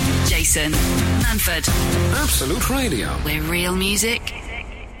 Jason Manford. Absolute Radio. Where real music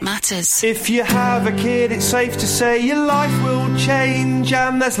matters. If you have a kid, it's safe to say your life will change,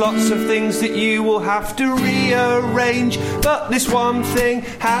 and there's lots of things that you will have to rearrange. But this one thing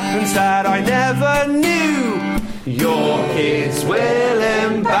happens that I never knew: your kids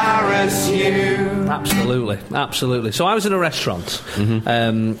will embarrass you. Absolutely. So I was in a restaurant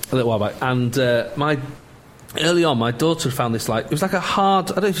a little while back, and early on, my daughter found this, it was like a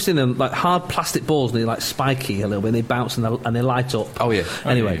hard, I don't know if you've seen them, like hard plastic balls, and they're spiky a little bit, and they bounce and they light up. Oh, yeah.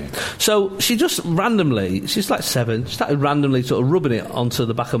 Anyway, so she just randomly, she's like 7, she started randomly sort of rubbing it onto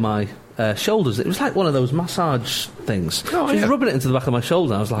the back of my shoulders. It was like one of those massage things. Oh, she was yeah. rubbing it into the back of my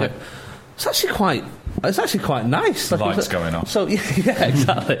shoulder, and I was like... Yeah. It's actually quite nice. Lights going off. So yeah,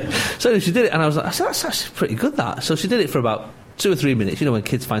 exactly. So she did it, and I was like, that's actually pretty good. That. So she did it for about 2 or 3 minutes. You know, when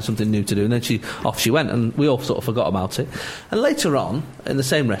kids find something new to do, and then off she went, and we all sort of forgot about it. And later on, in the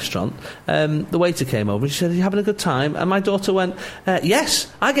same restaurant, the waiter came over and she said, "Are you having a good time?" And my daughter went,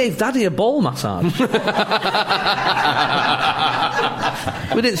 "Yes, I gave Daddy a ball massage."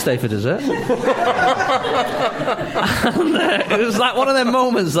 We didn't stay for dessert. And, it was like one of them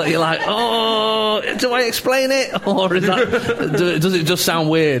moments that you're like, oh, do I explain it, or is that, does it just sound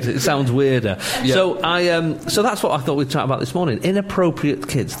weird? It sounds weirder. Yeah. So so that's what I thought we'd chat about this morning. morning. Inappropriate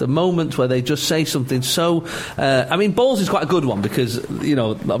kids. The moment where they just say something so... I mean, balls is quite a good one because, you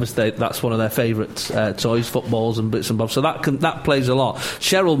know, obviously that's one of their favourite toys, footballs and bits and bobs. So that plays a lot.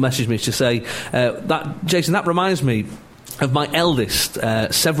 Cheryl messaged me to say, Jason, that reminds me of my eldest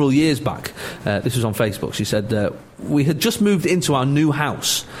several years back. This was on Facebook. She said, we had just moved into our new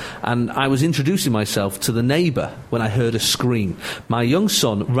house and I was introducing myself to the neighbour when I heard a scream. My young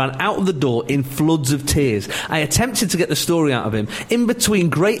son ran out of the door in floods of tears. I attempted to get the story out of him. In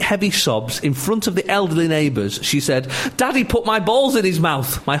between great heavy sobs, in front of the elderly neighbours, she said, Daddy put my balls in his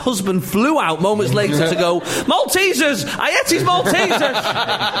mouth. My husband flew out moments later to go, Maltesers! I ate his Maltesers!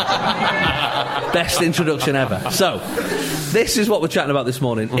 Best introduction ever. So, this is what we're chatting about this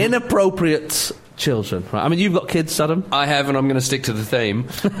morning. Inappropriate children. Right. I mean, you've got kids, Adam. I have, and I'm going to stick to the theme.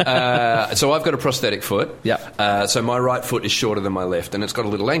 So I've got a prosthetic foot. Yeah. So my right foot is shorter than my left, and it's got a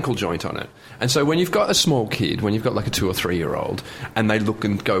little ankle joint on it. And so when you've got a small kid, when you've got like a 2 or 3 year old, and they look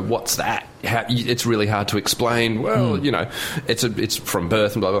and go, "What's that?" It's really hard to explain. Well, you know, it's from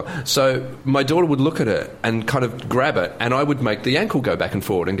birth and blah blah. So my daughter would look at it and kind of grab it, and I would make the ankle go back and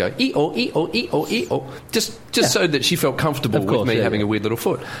forward and go ee-oh, ee-oh, ee-oh, ee-oh, just so that she felt comfortable with me having a weird little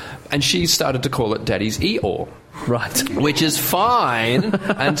foot. And she started to call it Daddy's Eeyore. Right. Which is fine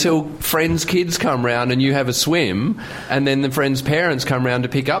until friends' kids come round and you have a swim, and then the friends' parents come round to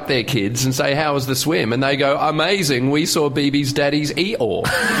pick up their kids and say, how was the swim? And they go, amazing, we saw BB's Daddy's Eeyore.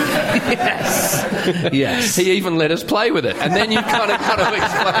 Yes. Yes. He even let us play with it. And then you've kind of got to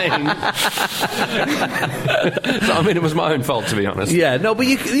explain. So, I mean, it was my own fault, to be honest. Yeah, no, but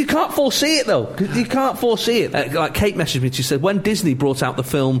you can't foresee it, though. You can't foresee it. Like Kate messaged me, she said, when Disney brought out the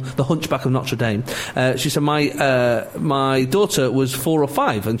film The Hunchback of Notre Dame, she said, my daughter was 4 or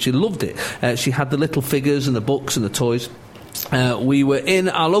 5 and she loved it. She had the little figures and the books and the toys. We were in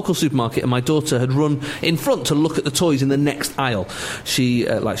our local supermarket and my daughter had run in front to look at the toys in the next aisle. She,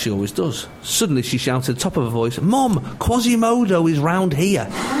 like she always does. Suddenly she shouted at the top of her voice, Mum, Quasimodo is round here.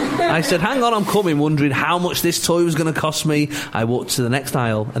 I said, hang on, I'm coming, wondering how much this toy was going to cost me. I walked to the next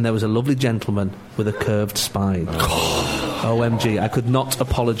aisle and there was a lovely gentleman with a curved spine. OMG, I could not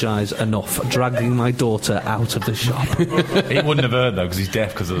apologise enough for dragging my daughter out of the shop. He wouldn't have heard, though, because he's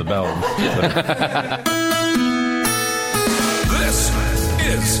deaf because of the bell. This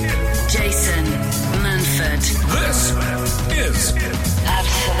is Jason Manford. This is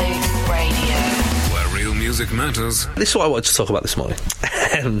Absolute Radio. where real music matters. This is what I wanted to talk about this morning.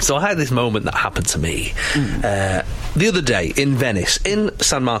 So I had this moment that happened to me the other day in Venice, in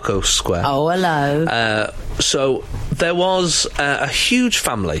San Marco Square. Oh, hello. So there was a huge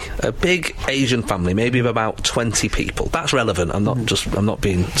family, a big Asian family, maybe of about 20 people. That's relevant. I'm not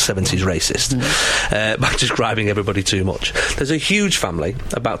being 70s racist by describing everybody too much. There's a huge family,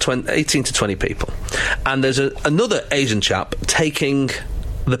 about 18 to 20 people, and there's another Asian chap taking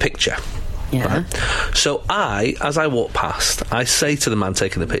the picture. Yeah. Right? So as I walk past, I say to the man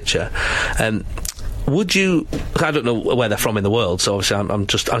taking the picture, would you? I don't know where they're from in the world, so obviously I'm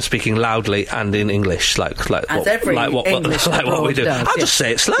speaking loudly and in English, like what we do. I'll just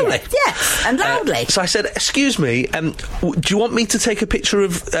say it slowly. Yes, and loudly. So I said, "Excuse me, do you want me to take a picture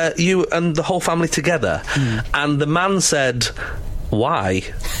of you and the whole family together?" And the man said, "Why?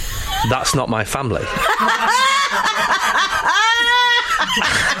 That's not my family."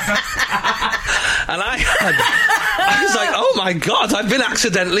 And I was like, oh my God, I've been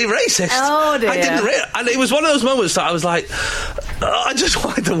accidentally racist. Oh dear. I didn't and it was one of those moments that I was like, I just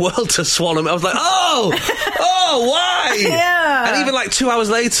wanted the world to swallow me. I was like, oh, why? Yeah. And even like 2 hours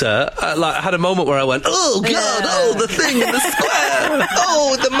later, I had a moment where I went, oh God, oh, the thing in the square,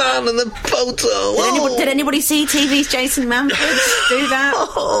 oh, the man and the photo. Did anybody see TV's Jason Manford do that?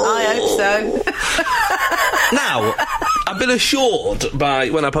 Oh. I hope so. Now, I've been assured by,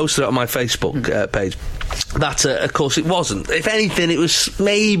 when I posted it on my Facebook page, that, of course, it wasn't. If anything, it was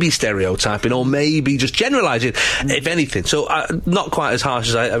maybe stereotyping or maybe just generalising, if anything. So, not quite as harsh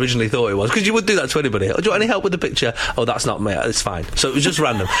as I originally thought it was, because you would do that to anybody. Oh, do you want any help with the picture? Oh, that's not me. It's fine. So it was just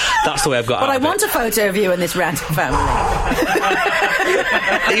random. That's the way I've got But out I of want it. a photo of you and this random family.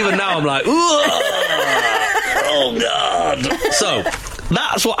 Even now, I'm like, oh, God. So...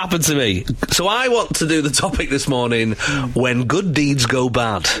 that's what happened to me. So I want to do the topic this morning, when good deeds go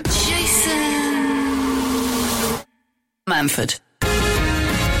bad. Jason Manford.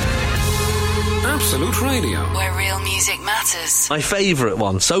 Absolute Radio. Where real music matters. My favourite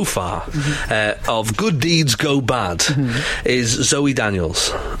one so far of good deeds go bad is Zoe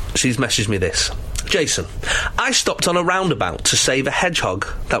Daniels. She's messaged me this. Jason, I stopped on a roundabout to save a hedgehog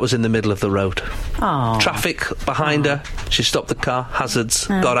that was in the middle of the road. Aww. Traffic behind her. She stopped the car, hazards,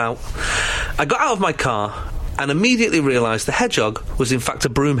 got out. I got out of my car and immediately realised the hedgehog was in fact a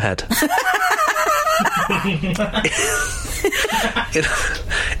broom head.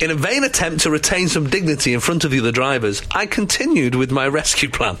 In a vain attempt to retain some dignity in front of the other drivers, I continued with my rescue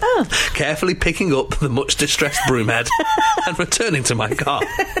plan, carefully picking up the much distressed broomhead and returning to my car.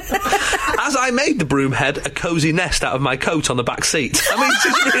 As I made the broomhead a cosy nest out of my coat on the back seat. I mean,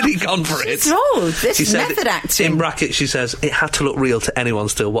 she's really gone for it. This is method acting. In brackets, she says, it had to look real to anyone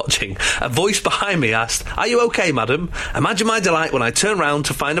still watching. A voice behind me asked, "Are you okay, madam?" Imagine my delight when I turned round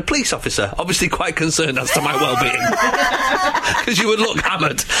to find a police officer, obviously quite concerned as to my well-being. Because you would look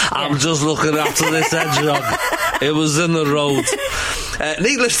hammered. I'm just looking after this hedgehog. It was in the road.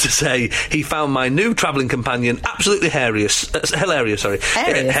 Needless to say, he found my new travelling companion absolutely hilarious. Hilarious.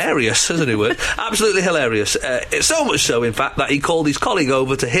 Hilarious is a new word. Absolutely hilarious. It's so much so, in fact, that he called his colleague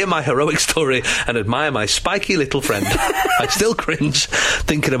over to hear my heroic story and admire my spiky little friend. I still cringe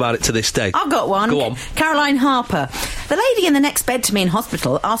thinking about it to this day. I've got one. Go on. Caroline Harper. The lady in the next bed to me in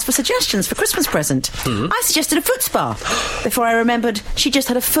hospital asked for suggestions for Christmas present. I suggested a foot spa. Before I remembered, she just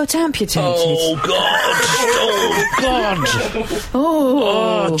had a foot amputated. Oh, God. Oh, God.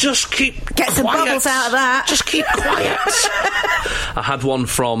 Oh, just keep Get some quiet. bubbles out of that. Just keep quiet. I had one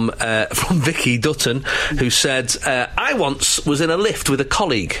from Vicky Dutton, who said, I once was in a lift with a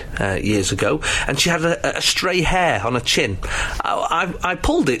colleague years ago, and she had a stray hair on her chin. I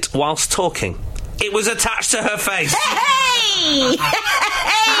pulled it whilst talking. It was attached to her face. Hey!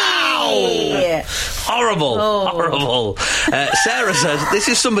 Ow! Horrible. Horrible. Sarah says, this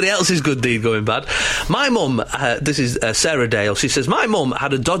is somebody else's good deed going bad. My mum, this is Sarah Dale, she says, my mum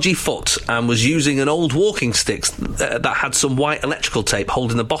had a dodgy foot and was using an old walking stick that had some white electrical tape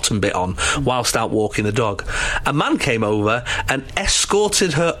holding the bottom bit on whilst out walking the dog. A man came over and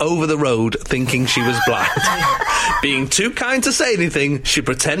escorted her over the road thinking she was blind. Being too kind to say anything, she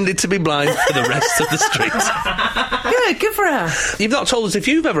pretended to be blind for the rest of the street. Good for her. You've not told us if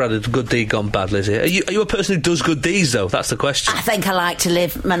you've ever had a good deed gone bad, Lizzie. Are you a person who does good deeds, though? That's the question. I think I like to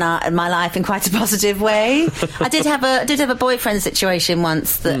live my life in quite a positive way. I did have a boyfriend situation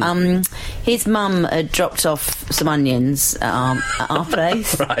once that his mum had dropped off some onions at our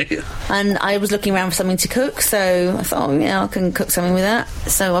place. Right. And I was looking around for something to cook, so I thought, I can cook something with that.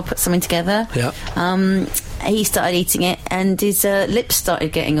 So I put something together. Yeah. He started eating it, and his lips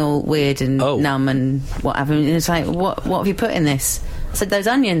started getting all weird and numb and what have you. And it's like, what have you put in this? I said, those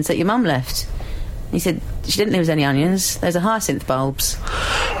onions that your mum left. He said, she didn't leave us any onions. Those are hyacinth bulbs.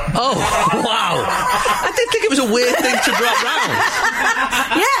 Oh, wow. I did think it was a weird thing to drop round.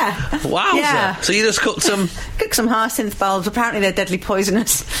 Yeah. Wow. Yeah. So you just cooked some... Cooked some hyacinth bulbs. Apparently they're deadly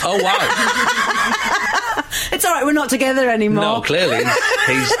poisonous. Oh, wow. It's all right, we're not together anymore. No, clearly.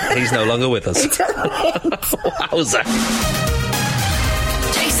 He's no longer with us. Wowza.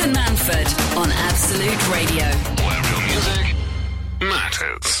 Jason Manford on Absolute Radio. Where real music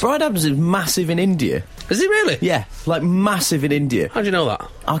matters. Bryan Adams is massive in India. Is he really? Yeah, like massive in India. How do you know that?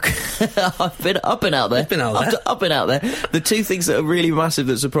 I've been up and out there. You've been out there? Up and out there. The two things that are really massive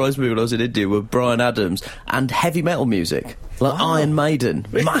that surprised me when I was in India were Bryan Adams and heavy metal music. Like Iron Maiden.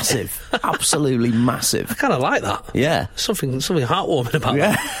 Massive. Absolutely massive. I kind of like that. Yeah. Something heartwarming about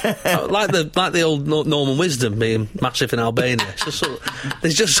that. like the old Norman Wisdom being massive in Albania. It's just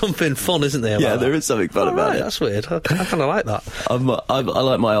there's just something fun, isn't there? Yeah, there is something fun about it. That's weird. I kind of like that. I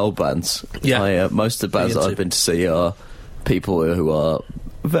like my old bands. Yeah. Most of the bands that I've been to see are people who are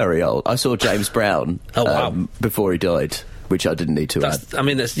very old. I saw James Brown before he died, which I didn't need to add. I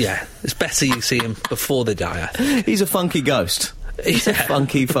mean, it's better you see him before they die, I think. He's a funky ghost. He's a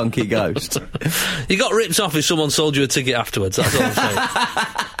funky ghost. You got ripped off if someone sold you a ticket afterwards, that's all I'm saying.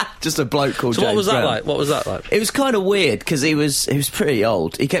 Just a bloke called James what was that Brown. like? What was that like? It was kind of weird, because he was pretty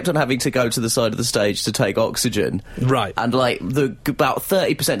old. He kept on having to go to the side of the stage to take oxygen. Right. And, like, about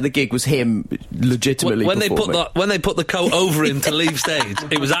 30% of the gig was him legitimately when performing. when they put the coat over him to leave stage,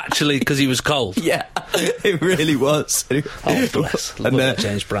 it was actually because he was cold. Yeah, it really was. Oh, bless. And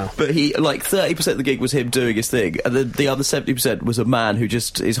James Brown. But he, like, 30% of the gig was him doing his thing, and then the other 70% was a man who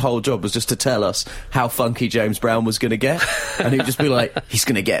just, his whole job was just to tell us how funky James Brown was going to get. And he'd just be like, he's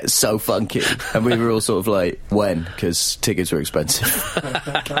going to get so funky. And we were all sort of like, when? Because tickets were expensive.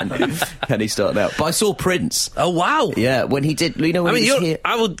 Can he start now? But I saw Prince. Oh, wow. Yeah, when he did, you know, when he was here.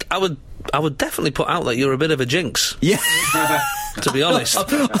 I would definitely put out that you're a bit of a jinx. Yeah. To be honest.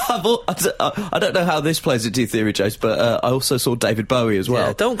 I don't know how this plays into your theory, Jace, but I also saw David Bowie as well.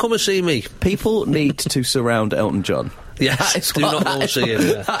 Yeah, don't come and see me. People need to surround Elton John. Yes, do not go and see him.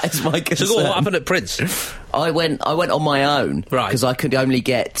 Yeah. That is my concern. So what happened at Prince? I went on my own. Right. Because I could only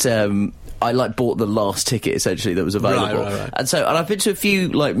get I like bought the last ticket essentially that was available. Right. And I've been to a few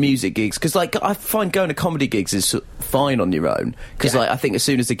like music gigs because like I find going to comedy gigs is fine on your own because like I think as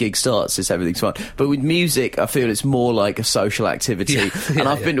soon as the gig starts, everything's fine. But with music, I feel it's more like a social activity. And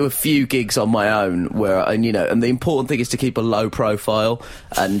I've been to a few gigs on my own and the important thing is to keep a low profile,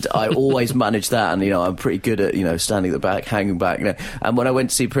 and I always manage that. And I'm pretty good at standing at the back, hanging back. And when I went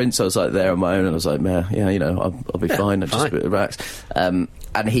to see Prince, I was like there on my own, and I was like, man, I'll be fine. I'm just a bit relaxed.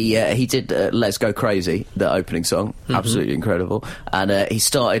 And he did Let's Go Crazy, the opening song, absolutely incredible. And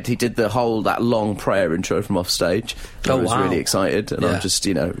he did that long prayer intro from off stage. I was really excited, and I'm just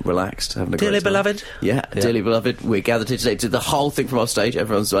relaxed, having a great time. Dearly beloved. Yeah, dearly beloved. We're gathered here today. Did the whole thing from off stage.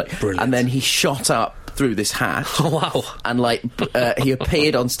 Everyone's like, brilliant. And then he shot up through this hat. Oh, wow. And he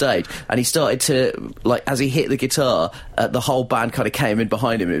appeared on stage, and he started to as he hit the guitar, the whole band kind of came in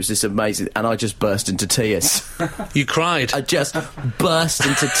behind him. It was just amazing, and I just burst into tears. You cried? I just burst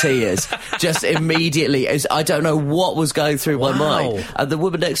into tears just immediately. I don't know what was going through my mind. And the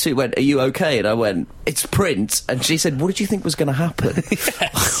woman next to me went, "Are you okay?" And I went, "It's Prince." And she said, "What did you think was going to happen?"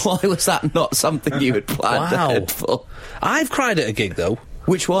 Why was that not something you had planned ahead for? I've cried at a gig though.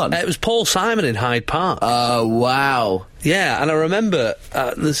 Which one? It was Paul Simon in Hyde Park. Oh, wow. Yeah, and I remember,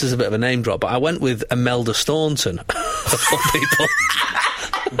 this is a bit of a name drop, but I went with Imelda Staunton, of all people.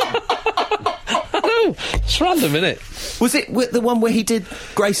 I know, it's random, innit? Was it the one where he did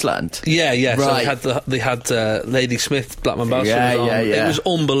Graceland? Yeah. Right. So they had Lady Smith, Black Mambasa. Yeah. It was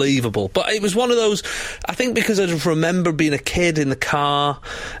unbelievable. But it was one of those, I think because I just remember being a kid in the car,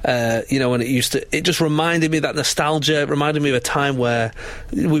 when it just reminded me of that nostalgia. It reminded me of a time where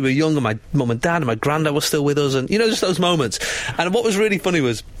we were young and my mum and dad and my granddad was still with us, and, just those moments. And what was really funny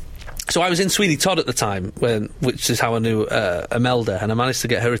was, so I was in Sweeney Todd at the time, which is how I knew Imelda, and I managed to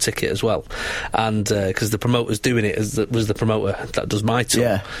get her a ticket as well. And because the promoter's doing it was the promoter that does my tour.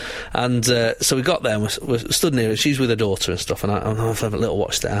 Yeah. And so we got there, and we're stood near her. She's with her daughter and stuff, and I have a little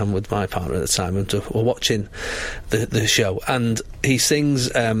watch down with my partner at the time, and we're watching the show. And he sings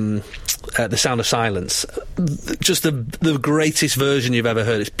The Sound of Silence, just the greatest version you've ever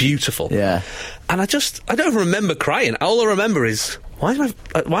heard. It's beautiful. Yeah. And I don't remember crying. All I remember is, why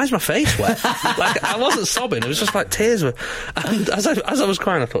is my face wet? I wasn't sobbing. It was just like tears were. And as I was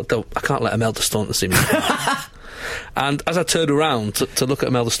crying, I thought, I can't let Imelda Staunton see me. And as I turned around to look at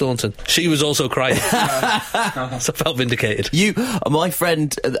Imelda Staunton, she was also crying. So I felt vindicated. My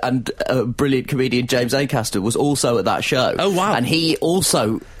friend and brilliant comedian James Acaster was also at that show. Oh, wow. And he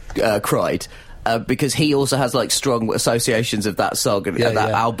also cried. Because he also has strong associations of that song and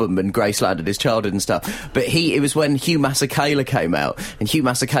that album and Graceland and his childhood and stuff. But it was when Hugh Masekela came out, and Hugh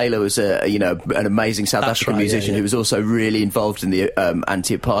Masekela was an amazing South African musician who was also really involved in the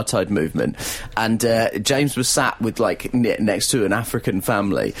anti-apartheid movement. And James was sat with next to an African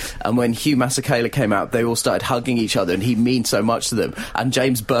family, and when Hugh Masekela came out, they all started hugging each other, and he means so much to them. And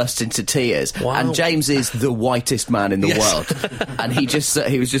James burst into tears. Wow. And James is the whitest man in the world, and he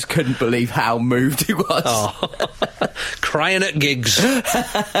just couldn't believe how moved he was. Oh. Crying at gigs.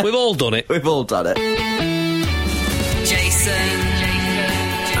 We've all done it. We've all done it. Jason.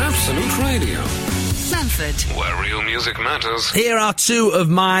 Absolute Radio. Manford. Where real music matters. Here are two of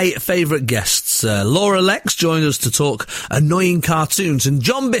my favourite guests. Laura Lex joined us to talk annoying cartoons, and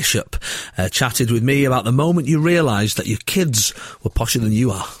John Bishop chatted with me about the moment you realised that your kids were posher than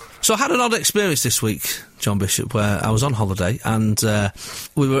you are. So I had an odd experience this week, John Bishop, where I was on holiday, and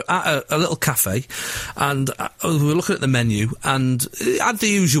we were at a little cafe, and we were looking at the menu, and it had the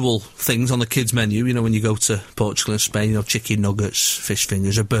usual things on the kids' menu, when you go to Portugal and Spain, chicken nuggets, fish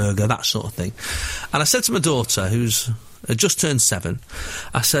fingers, a burger, that sort of thing. And I said to my daughter, who's just turned 7,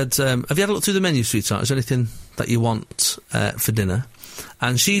 I said, have you had a look through the menu, sweetheart? Is there anything that you want for dinner?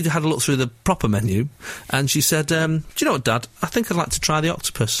 And she had a look through the proper menu, and she said, do you know what, Dad? I think I'd like to try the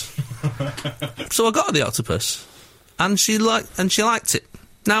octopus. So I got her the octopus, and she liked it.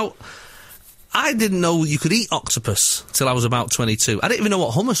 Now, I didn't know you could eat octopus till I was about 22. I didn't even know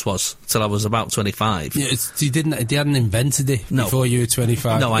what hummus was till I was about 25. Yeah, they hadn't invented it before you were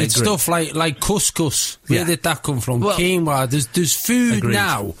 25. No, it's agree. Stuff like couscous. Where did that come from? Well, quinoa. There's food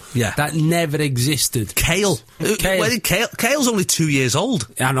now Yeah. that never existed. Kale. Where did kale? Kale's only 2 years old.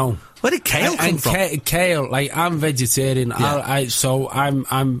 I know. Where did kale come from? Kale, I'm vegetarian. Yeah. So I'm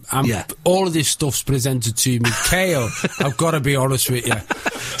all of this stuff's presented to me. Kale, I've got to be honest with you.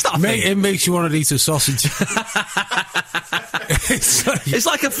 It makes you want to eat a sausage. It's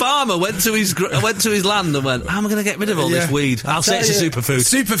like a farmer went to his land and went, how am I going to get rid of all this weed? I'll say it's a superfood.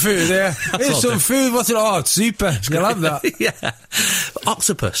 Superfood, yeah. Here's some food. What's it? Oh, it's super. You'll have that. Yeah.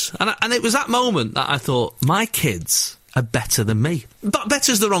 Octopus. And it was that moment that I thought, my kids are better than me. But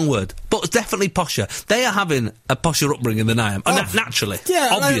better's the wrong word, but definitely posher. They are having a posher upbringing than I am. Naturally. Yeah,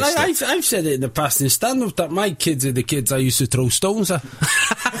 obviously. I've said it in the past in stand-up that my kids are the kids I used to throw stones at.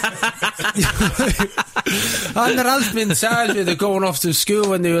 And there has been times where they're going off to school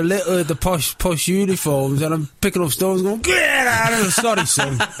when they were little with the posh uniforms, and I'm picking up stones and going, get out of here. Sorry,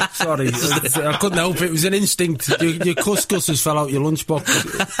 son. Sorry. I couldn't help it. It was an instinct. Your couscous fell out your lunchbox.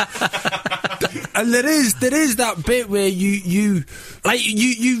 And there is that bit where you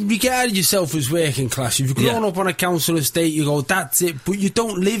regard yourself as working class. You've grown up on a council estate, you go, that's it, but you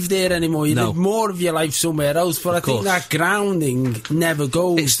don't live there anymore. You live more of your life somewhere else. But I think that grounding never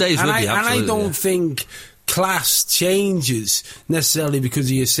goes. It stays with you, absolutely. And I don't think class changes necessarily because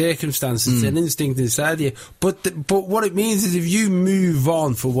of your circumstances. It's an instinct inside you. But what it means is if you move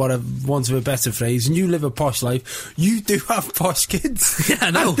on, for want of a better phrase, and you live a posh life, you do have posh kids. Yeah,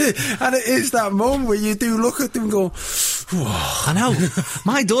 I know. And it is that moment where you do look at them and go, whoa. I know.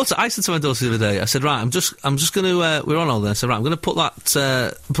 My daughter, I said to my daughter the other day, I said, right, I'm just going to, we're on all this, I said, right, I'm going to put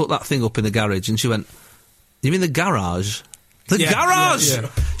that thing up in the garage. And she went, you mean the garage? The garage! Yeah.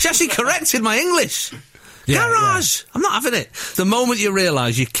 She actually corrected my English. Garage! I'm not having it. The moment you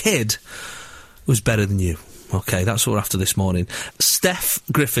realise your kid was better than you. Okay, that's what we're after this morning. Steph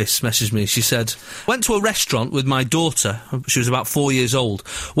Griffiths messaged me. She said, went to a restaurant with my daughter. She was about 4 years old.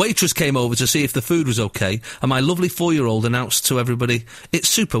 Waitress came over to see if the food was okay, and my lovely 4-year-old announced to everybody, "It's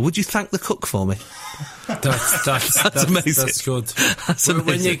super. Would you thank the cook for me?" That's amazing. That's good. That's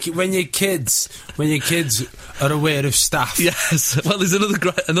amazing. When your kids are aware of staff. Yes. Well, there's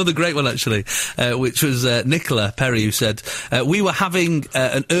another great one actually, which was Nicola Perry, who said, we were having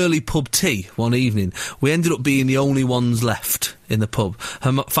an early pub tea one evening. We ended up being the only ones left in the pub.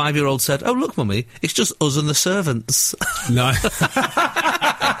 Her 5-year-old said, "Oh, look, Mummy, it's just us and the servants." No. Sunday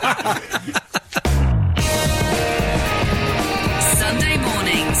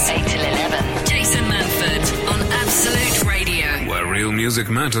mornings, 8 till 11. Jason Manford on Absolute Radio. Where real music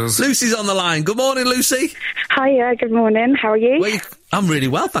matters. Lucy's on the line. Good morning, Lucy. Hiya, good morning. How are you? I'm really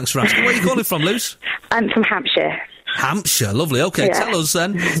well, thanks for asking. Where are you calling from, Luce? I'm from Hampshire. Hampshire, lovely. Okay, tell us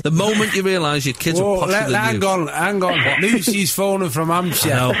then, the moment you realise your kids are posher than you. Hang on. Lucy's phoning from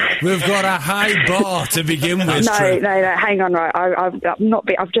Hampshire. We've got a high bar to begin with. No, hang on, right.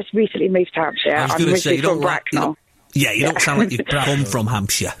 I've just recently moved to Hampshire. I was going to say, you don't from Bracknell. You don't sound like you've come from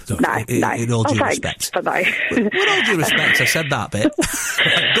Hampshire. No. In all due respect. But no. With all due respect, I said that bit.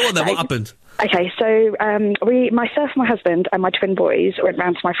 Go on then, what happened? Okay, so myself, my husband, and my twin boys went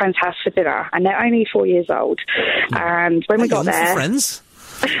round to my friend's house for dinner, and they're only 4 years old. And when we got there, friends.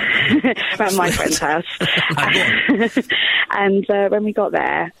 around my friend's house. And when we got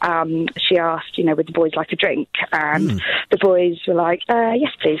there, she asked, would the boys like a drink? And the boys were like,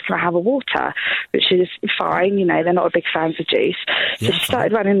 yes, please, can I have a water? Which is fine, they're not a big fans of juice. So she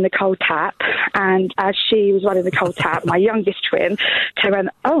started running the cold tap, and as she was running the cold tap, my youngest twin turned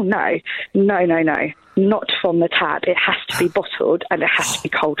around, oh, no. Not from the tap. It has to be bottled, and it has to be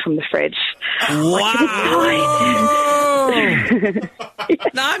cold from the fridge. Wow!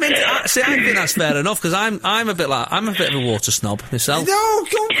 No, I think that's fair enough, because I'm a bit of a water snob myself. No,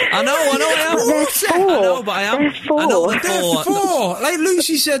 I know I am. I know, but I am. They're four. I know they're four. Like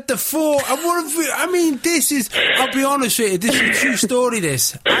Lucy said, the four. This is. I'll be honest with you. This is a true story.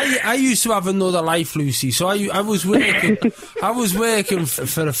 This. I used to have another life, Lucy. So I was working. I was working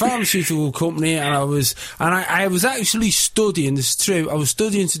for a pharmaceutical company, and I was actually studying. This is true. I was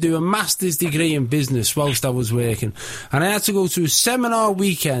studying to do a master's degree in business whilst I was working, and I had to go to a seminar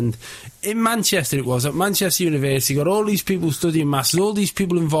weekend in Manchester. It was at Manchester University. Got all these people studying masters, all these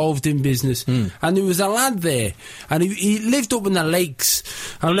people involved in business, and there was a lad there, and he lived up in the lakes,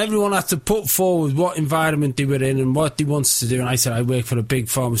 and everyone had to put forward what environment they were in and what they wanted to do. And I said I work for a big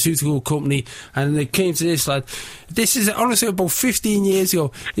pharmaceutical company, and they came to this lad. This is honestly about 15 years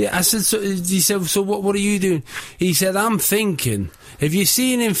ago. Yeah, I said. So, he said, "So what are you doing?" He said, "I'm thinking. If you're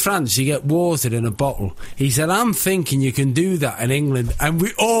seeing in France, you get water in a bottle." He said, "I'm thinking you can do that in England." And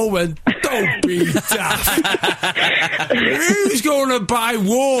we all went, "Don't be daft. Who's going to buy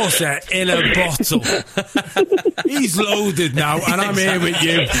water in a bottle?" He's loaded now, and I'm here with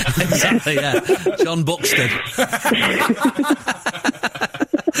you. Exactly, yeah. John Buxton.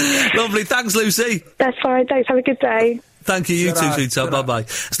 Lovely, thanks, Lucy. That's fine, thanks, have a good day. Thank you, you too, sweetheart. Bye-bye.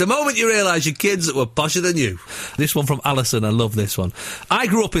 It's the moment you realise your kids were posher than you. This one from Alison, I love this one. I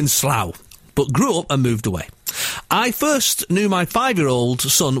grew up in Slough, but grew up and moved away. I first knew my 5-year-old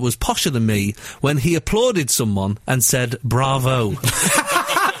son was posher than me when he applauded someone and said, bravo.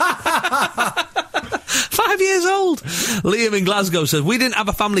 5 years old. Liam in Glasgow says, we didn't have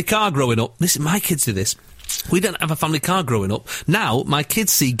a family car growing up. My kids do this. We didn't have a family car growing up. Now, my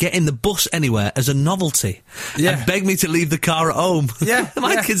kids see getting the bus anywhere as a novelty. Yeah. And beg me to leave the car at home. Yeah.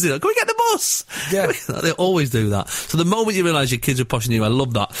 My kids do that. Can we get the bus? Yeah. They always do that. So the moment you realise your kids are poshing you, I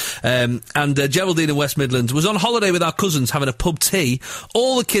love that. And Geraldine in West Midlands was on holiday with our cousins having a pub tea.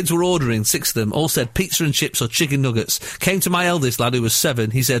 All the kids were ordering, 6 of them, all said pizza and chips or chicken nuggets. Came to my eldest lad who was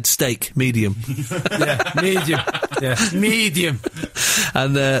 7. He said steak, medium. Yeah, medium. Yeah, medium.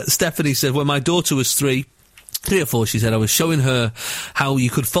 And Stephanie said, when my daughter was 3 or 4, she said, I was showing her how you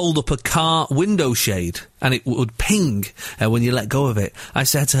could fold up a car window shade and it would ping when you let go of it. I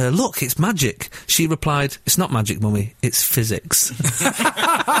said to her, look, it's magic. She replied, it's not magic, Mummy, it's physics.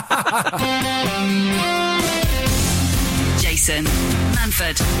 Jason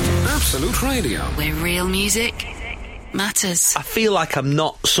Manford. Absolute Radio. Where real music matters. I feel like I'm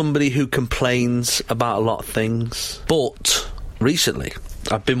not somebody who complains about a lot of things, but recently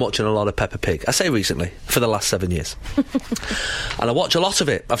I've been watching a lot of Peppa Pig. I say recently, for the last 7 years. And I watch a lot of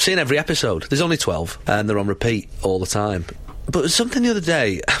it. I've seen every episode. There's only 12, and they're on repeat all the time. But it was something the other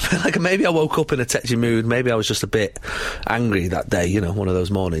day, I feel like maybe I woke up in a tetchy mood, maybe I was just a bit angry that day, you know, one of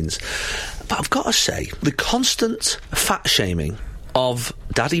those mornings. But I've got to say, the constant fat-shaming of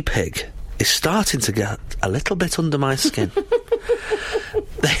Daddy Pig is starting to get a little bit under my skin.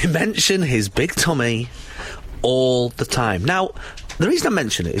 They mention his big tummy all the time. Now, the reason I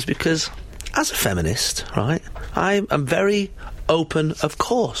mention it is because, as a feminist, right, I am very open, of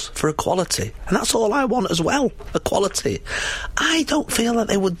course, for equality. And that's all I want as well, equality. I don't feel that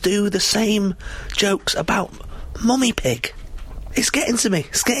they would do the same jokes about Mummy Pig. It's getting to me.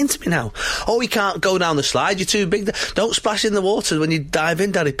 It's getting to me now. Oh, you can't go down the slide. You're too big. Don't splash in the water when you dive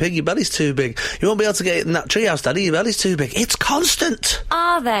in, Daddy Pig. Your belly's too big. You won't be able to get in that treehouse, Daddy. Your belly's too big. It's constant.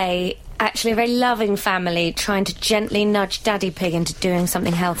 Are they actually a very loving family trying to gently nudge Daddy Pig into doing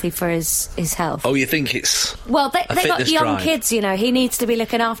something healthy for his health? Oh, you think it's... Well, they got young drive. kids, you know. He needs to be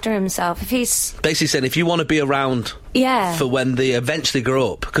looking after himself. If he's... Basically saying, if you want to be around... Yeah. For when they eventually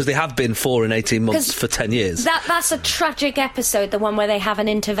grow up, because they have been 4 and 18 months for 10 years. That's a tragic episode, the one where they have an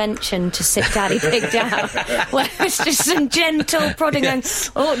intervention to sit Daddy Pig down, where it's just some gentle prodding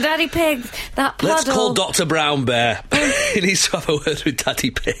Yes. going, oh, Daddy Pig, that puddle. Let's call Dr. Brown Bear. He needs to have a word with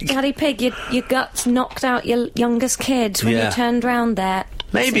Daddy Pig. Daddy Pig, your guts knocked out your youngest kid when you turned round there.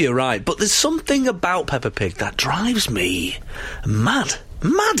 Maybe you're right, but there's something about Peppa Pig that drives me mad.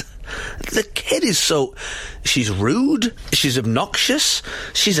 Mad! The kid is so... She's rude, she's obnoxious,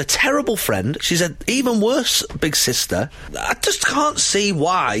 she's a terrible friend, she's an even worse big sister. I just can't see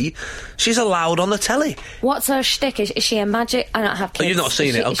why she's allowed on the telly. What's her shtick? Is she a magic... I don't have kids. Oh, you've not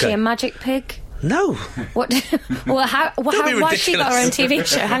seen it, okay. Is she a magic pig? No. What? Well, why has she got her own TV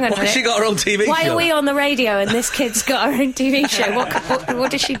show? Hang on a minute. Why has she got her own TV show? Why are we on the radio and this kid's got her own TV show? What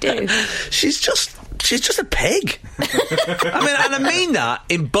does she do? She's just a pig. I mean that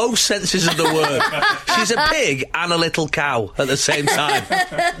in both senses of the word. She's a pig and a little cow at the same time.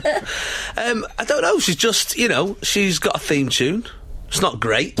 I don't know, she's just, you know, she's got a theme tune. It's not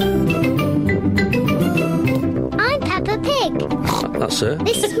great. I'm Peppa Pig. That's her.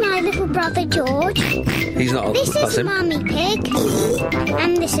 This is my little brother George. He's not. This that's is him. Mummy Pig.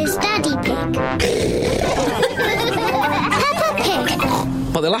 And this is Daddy Pig. Peppa Pig.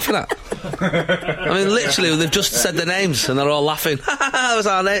 What are they laughing at? I mean, literally, they've just said their names and they're all laughing. That was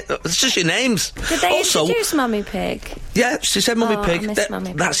our name. It's just your names. Did they also, introduce Mummy Pig? Yeah, she said Mummy Pig. I miss Mummy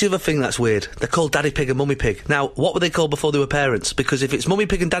Pig. That's the other thing that's weird. They're called Daddy Pig and Mummy Pig. Now, what were they called before they were parents? Because if it's Mummy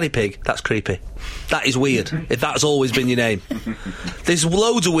Pig and Daddy Pig, that's creepy. That is weird, if that's always been your name. There's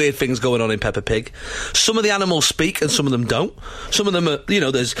loads of weird things going on in Peppa Pig. Some of the animals speak and some of them don't. Some of them are, you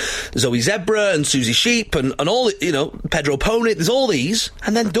know, there's Zoe Zebra and Susie Sheep and all, you know, Pedro Pony. There's all these.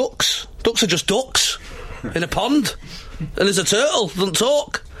 And then ducks. Ducks are just ducks in a pond. And there's a turtle that doesn't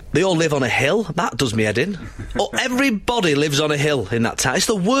talk. They all live on a hill. That does me head in. Oh, everybody lives on a hill in that town. It's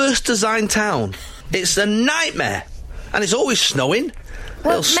the worst designed town. It's a nightmare. And it's always snowing.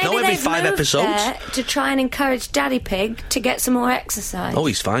 It'll snow every 5 episodes. There to try and encourage Daddy Pig to get some more exercise. Oh,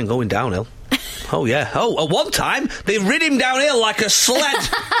 he's fine going downhill. Oh, yeah. Oh, at one time, they rid him downhill like a sled.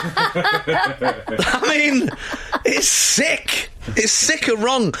 I mean, it's sick. It's sick and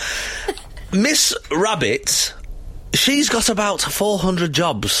wrong. Miss Rabbit, she's got about 400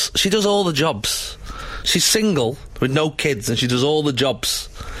 jobs. She does all the jobs. She's single with no kids and she does all the jobs.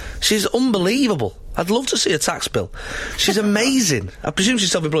 She's unbelievable. I'd love to see a tax bill. She's amazing. I presume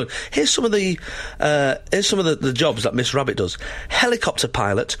she's self-employed. Here's some of the jobs that Miss Rabbit does: helicopter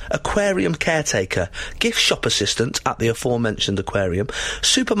pilot, aquarium caretaker, gift shop assistant at the aforementioned aquarium,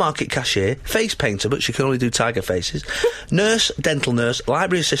 supermarket cashier, face painter, but she can only do tiger faces, nurse, dental nurse,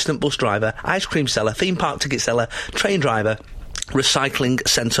 library assistant, bus driver, ice cream seller, theme park ticket seller, train driver, recycling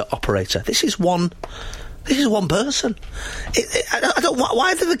centre operator. This is one person. I don't.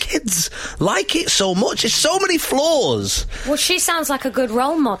 Why do the kids like it so much? There's so many flaws. Well, she sounds like a good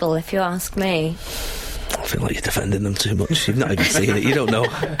role model, if you ask me. I feel like you're defending them too much. You've not even seen it. You don't know.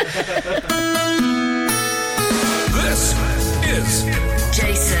 This is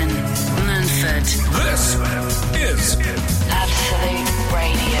Jason Manford. This is Absolute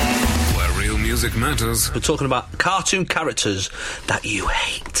Radio. where real music matters. We're talking about cartoon characters that you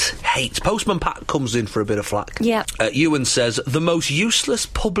hate. Postman Pat comes in for a bit of flack. Yeah. Ewan says, the most useless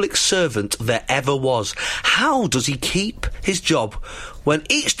public servant there ever was. How does he keep his job when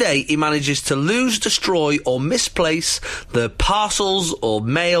each day he manages to lose, destroy or misplace the parcels or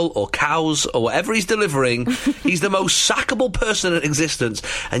mail or cows or whatever he's delivering? He's the most sackable person in existence,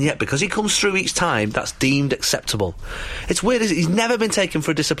 and yet because he comes through each time, that's deemed acceptable. It's weird, isn't it? He's never been taken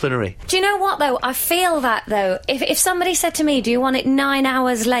for a disciplinary. Do you know what, though? I feel that, though, if somebody said to me, do you want it 9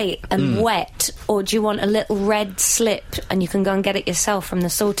 hours late and wet, or do you want a little red slip and you can go and get it yourself from the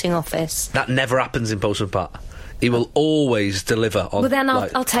sorting office? That never happens in Postman Pat. He will always deliver on... Well, then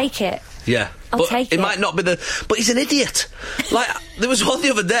I'll take it. Yeah. I'll take it. It might not be the... But he's an idiot. Like, there was one the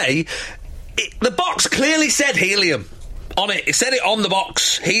other day, the box clearly said helium on it. It said it on the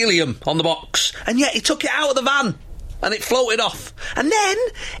box. Helium on the box. And yet he took it out of the van and it floated off. And then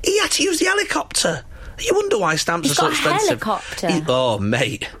he had to use the helicopter. You wonder why stamps are so expensive. Helicopter. Oh,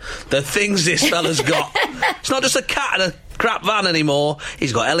 mate. The things this fella's got. It's not just a cat and a crap van anymore.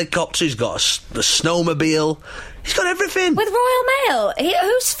 He's got helicopter, he's got the snowmobile. He's got everything. With Royal Mail?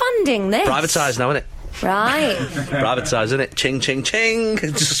 Who's funding this? Privatised now, isn't it? Right. Privatised, isn't it? Ching, ching, ching.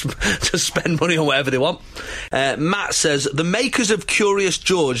 Just spend money on whatever they want. Matt says, the makers of Curious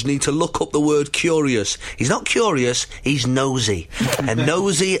George need to look up the word curious. He's not curious, he's nosy. A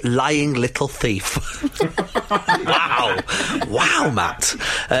nosy, lying little thief. Wow. Wow, Matt.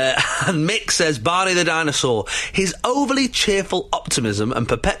 And Mick says, Barney the dinosaur. His overly cheerful optimism and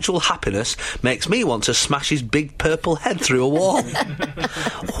perpetual happiness makes me want to smash his big purple head through a wall.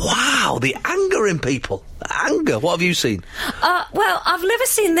 Wow, the anger in people. Anger. What have you seen? Well, I've never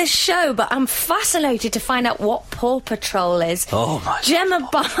seen this show, but I'm fascinated to find out what Paw Patrol is. Oh, my Gemma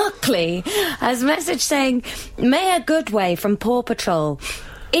Barkley has messaged saying, Mayor Goodway from Paw Patrol.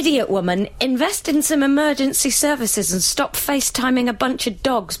 Idiot woman, invest in some emergency services and stop FaceTiming a bunch of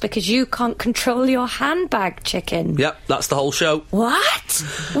dogs because you can't control your handbag chicken. Yep, that's the whole show. What?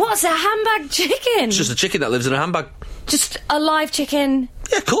 What's a handbag chicken? It's just a chicken that lives in a handbag. Just a live chicken?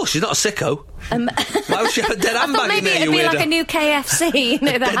 Yeah, of course, she's not a sicko. Why would she have a dead handbag in there, you maybe it'd be weirdo? like a new KFC, you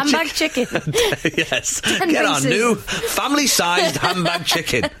know, the handbag chicken. Yes. 10 Get our pieces. new family-sized handbag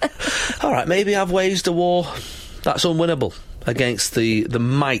chicken. All right, maybe I've waged a war that's unwinnable against the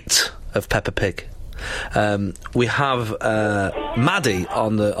might of Peppa Pig. We have Maddie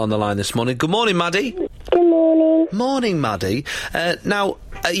on the line this morning. Good morning, Maddie. Good morning. Morning, Maddie. Now,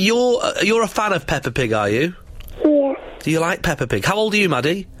 you're a fan of Peppa Pig, are you? Yes. Do you like Peppa Pig? How old are you,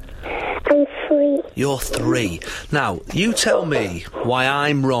 Maddie? I'm 3. You're 3. Now, you tell me why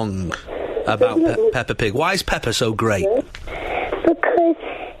I'm wrong about Peppa Pig. Why is Peppa so great? Because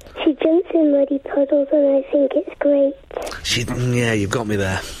she jumps in muddy puddles and I think it's great. Yeah, you've got me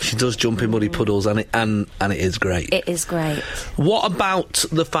there. She does jump in muddy puddles and it is great. It is great. What about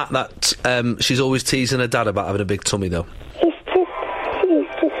the fact that she's always teasing her dad about having a big tummy, though? It's just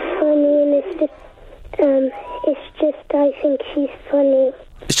funny, and I think she's funny.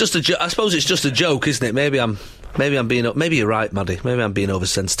 It's just I suppose it's just a joke, isn't it? Maybe you're right, Maddie. Maybe I'm being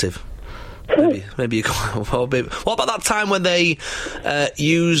oversensitive. Maybe you What about that time when they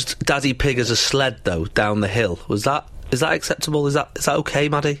used Daddy Pig as a sled, though, down the hill? Is that acceptable? Is that okay,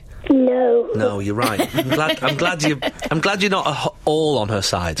 Maddie? No. No, you're right. I'm glad you're not all on her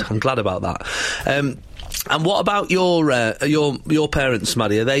side. I'm glad about that. And what about your parents,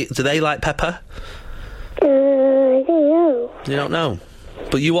 Maddie? Do they like Peppa? I don't know. You don't know,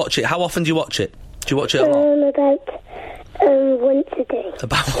 but you watch it. How often do you watch it? Do you watch it a lot? About once a day.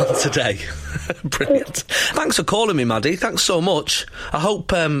 About once a day. Brilliant. Thanks for calling me, Maddie. Thanks so much. I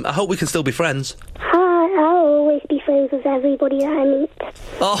hope we can still be friends. I'll always be friends with everybody that I meet.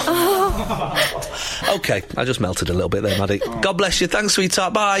 Oh. Okay, I just melted a little bit there, Maddie. God bless you. Thanks,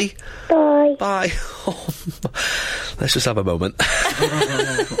 sweetheart. Bye. Bye. Bye. Let's just have a moment.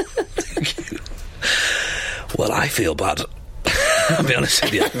 Thank you. Well, I feel bad. I'll be honest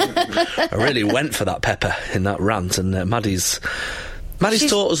with you. I really went for that Pepper in that rant, and Maddie's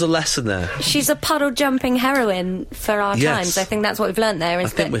taught us a lesson there. She's a puddle-jumping heroine for our times. I think that's what we've learnt there. I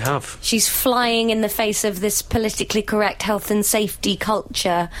think we have. She's flying in the face of this politically correct health and safety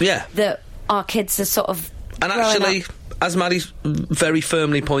culture that our kids are sort of And actually, as Maddie very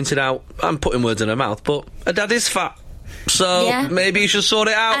firmly pointed out, I'm putting words in her mouth, but her dad is fat. So maybe you should sort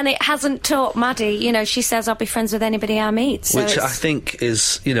it out. And it hasn't taught Maddie, you know, she says, I'll be friends with anybody I meet. So which I think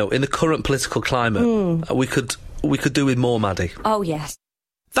is, you know, in the current political climate, we could do with more Maddie. Oh, yes.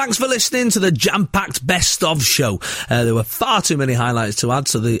 Thanks for listening to the jam-packed Best Of show. There were far too many highlights to add,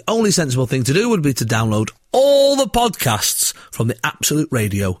 so the only sensible thing to do would be to download all the podcasts from the Absolute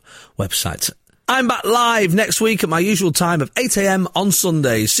Radio website. I'm back live next week at my usual time of 8 a.m. on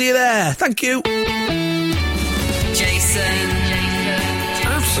Sundays. See you there. Thank you. Jason.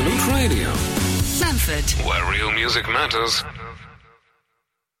 Absolute Radio. Manford. Where real music matters.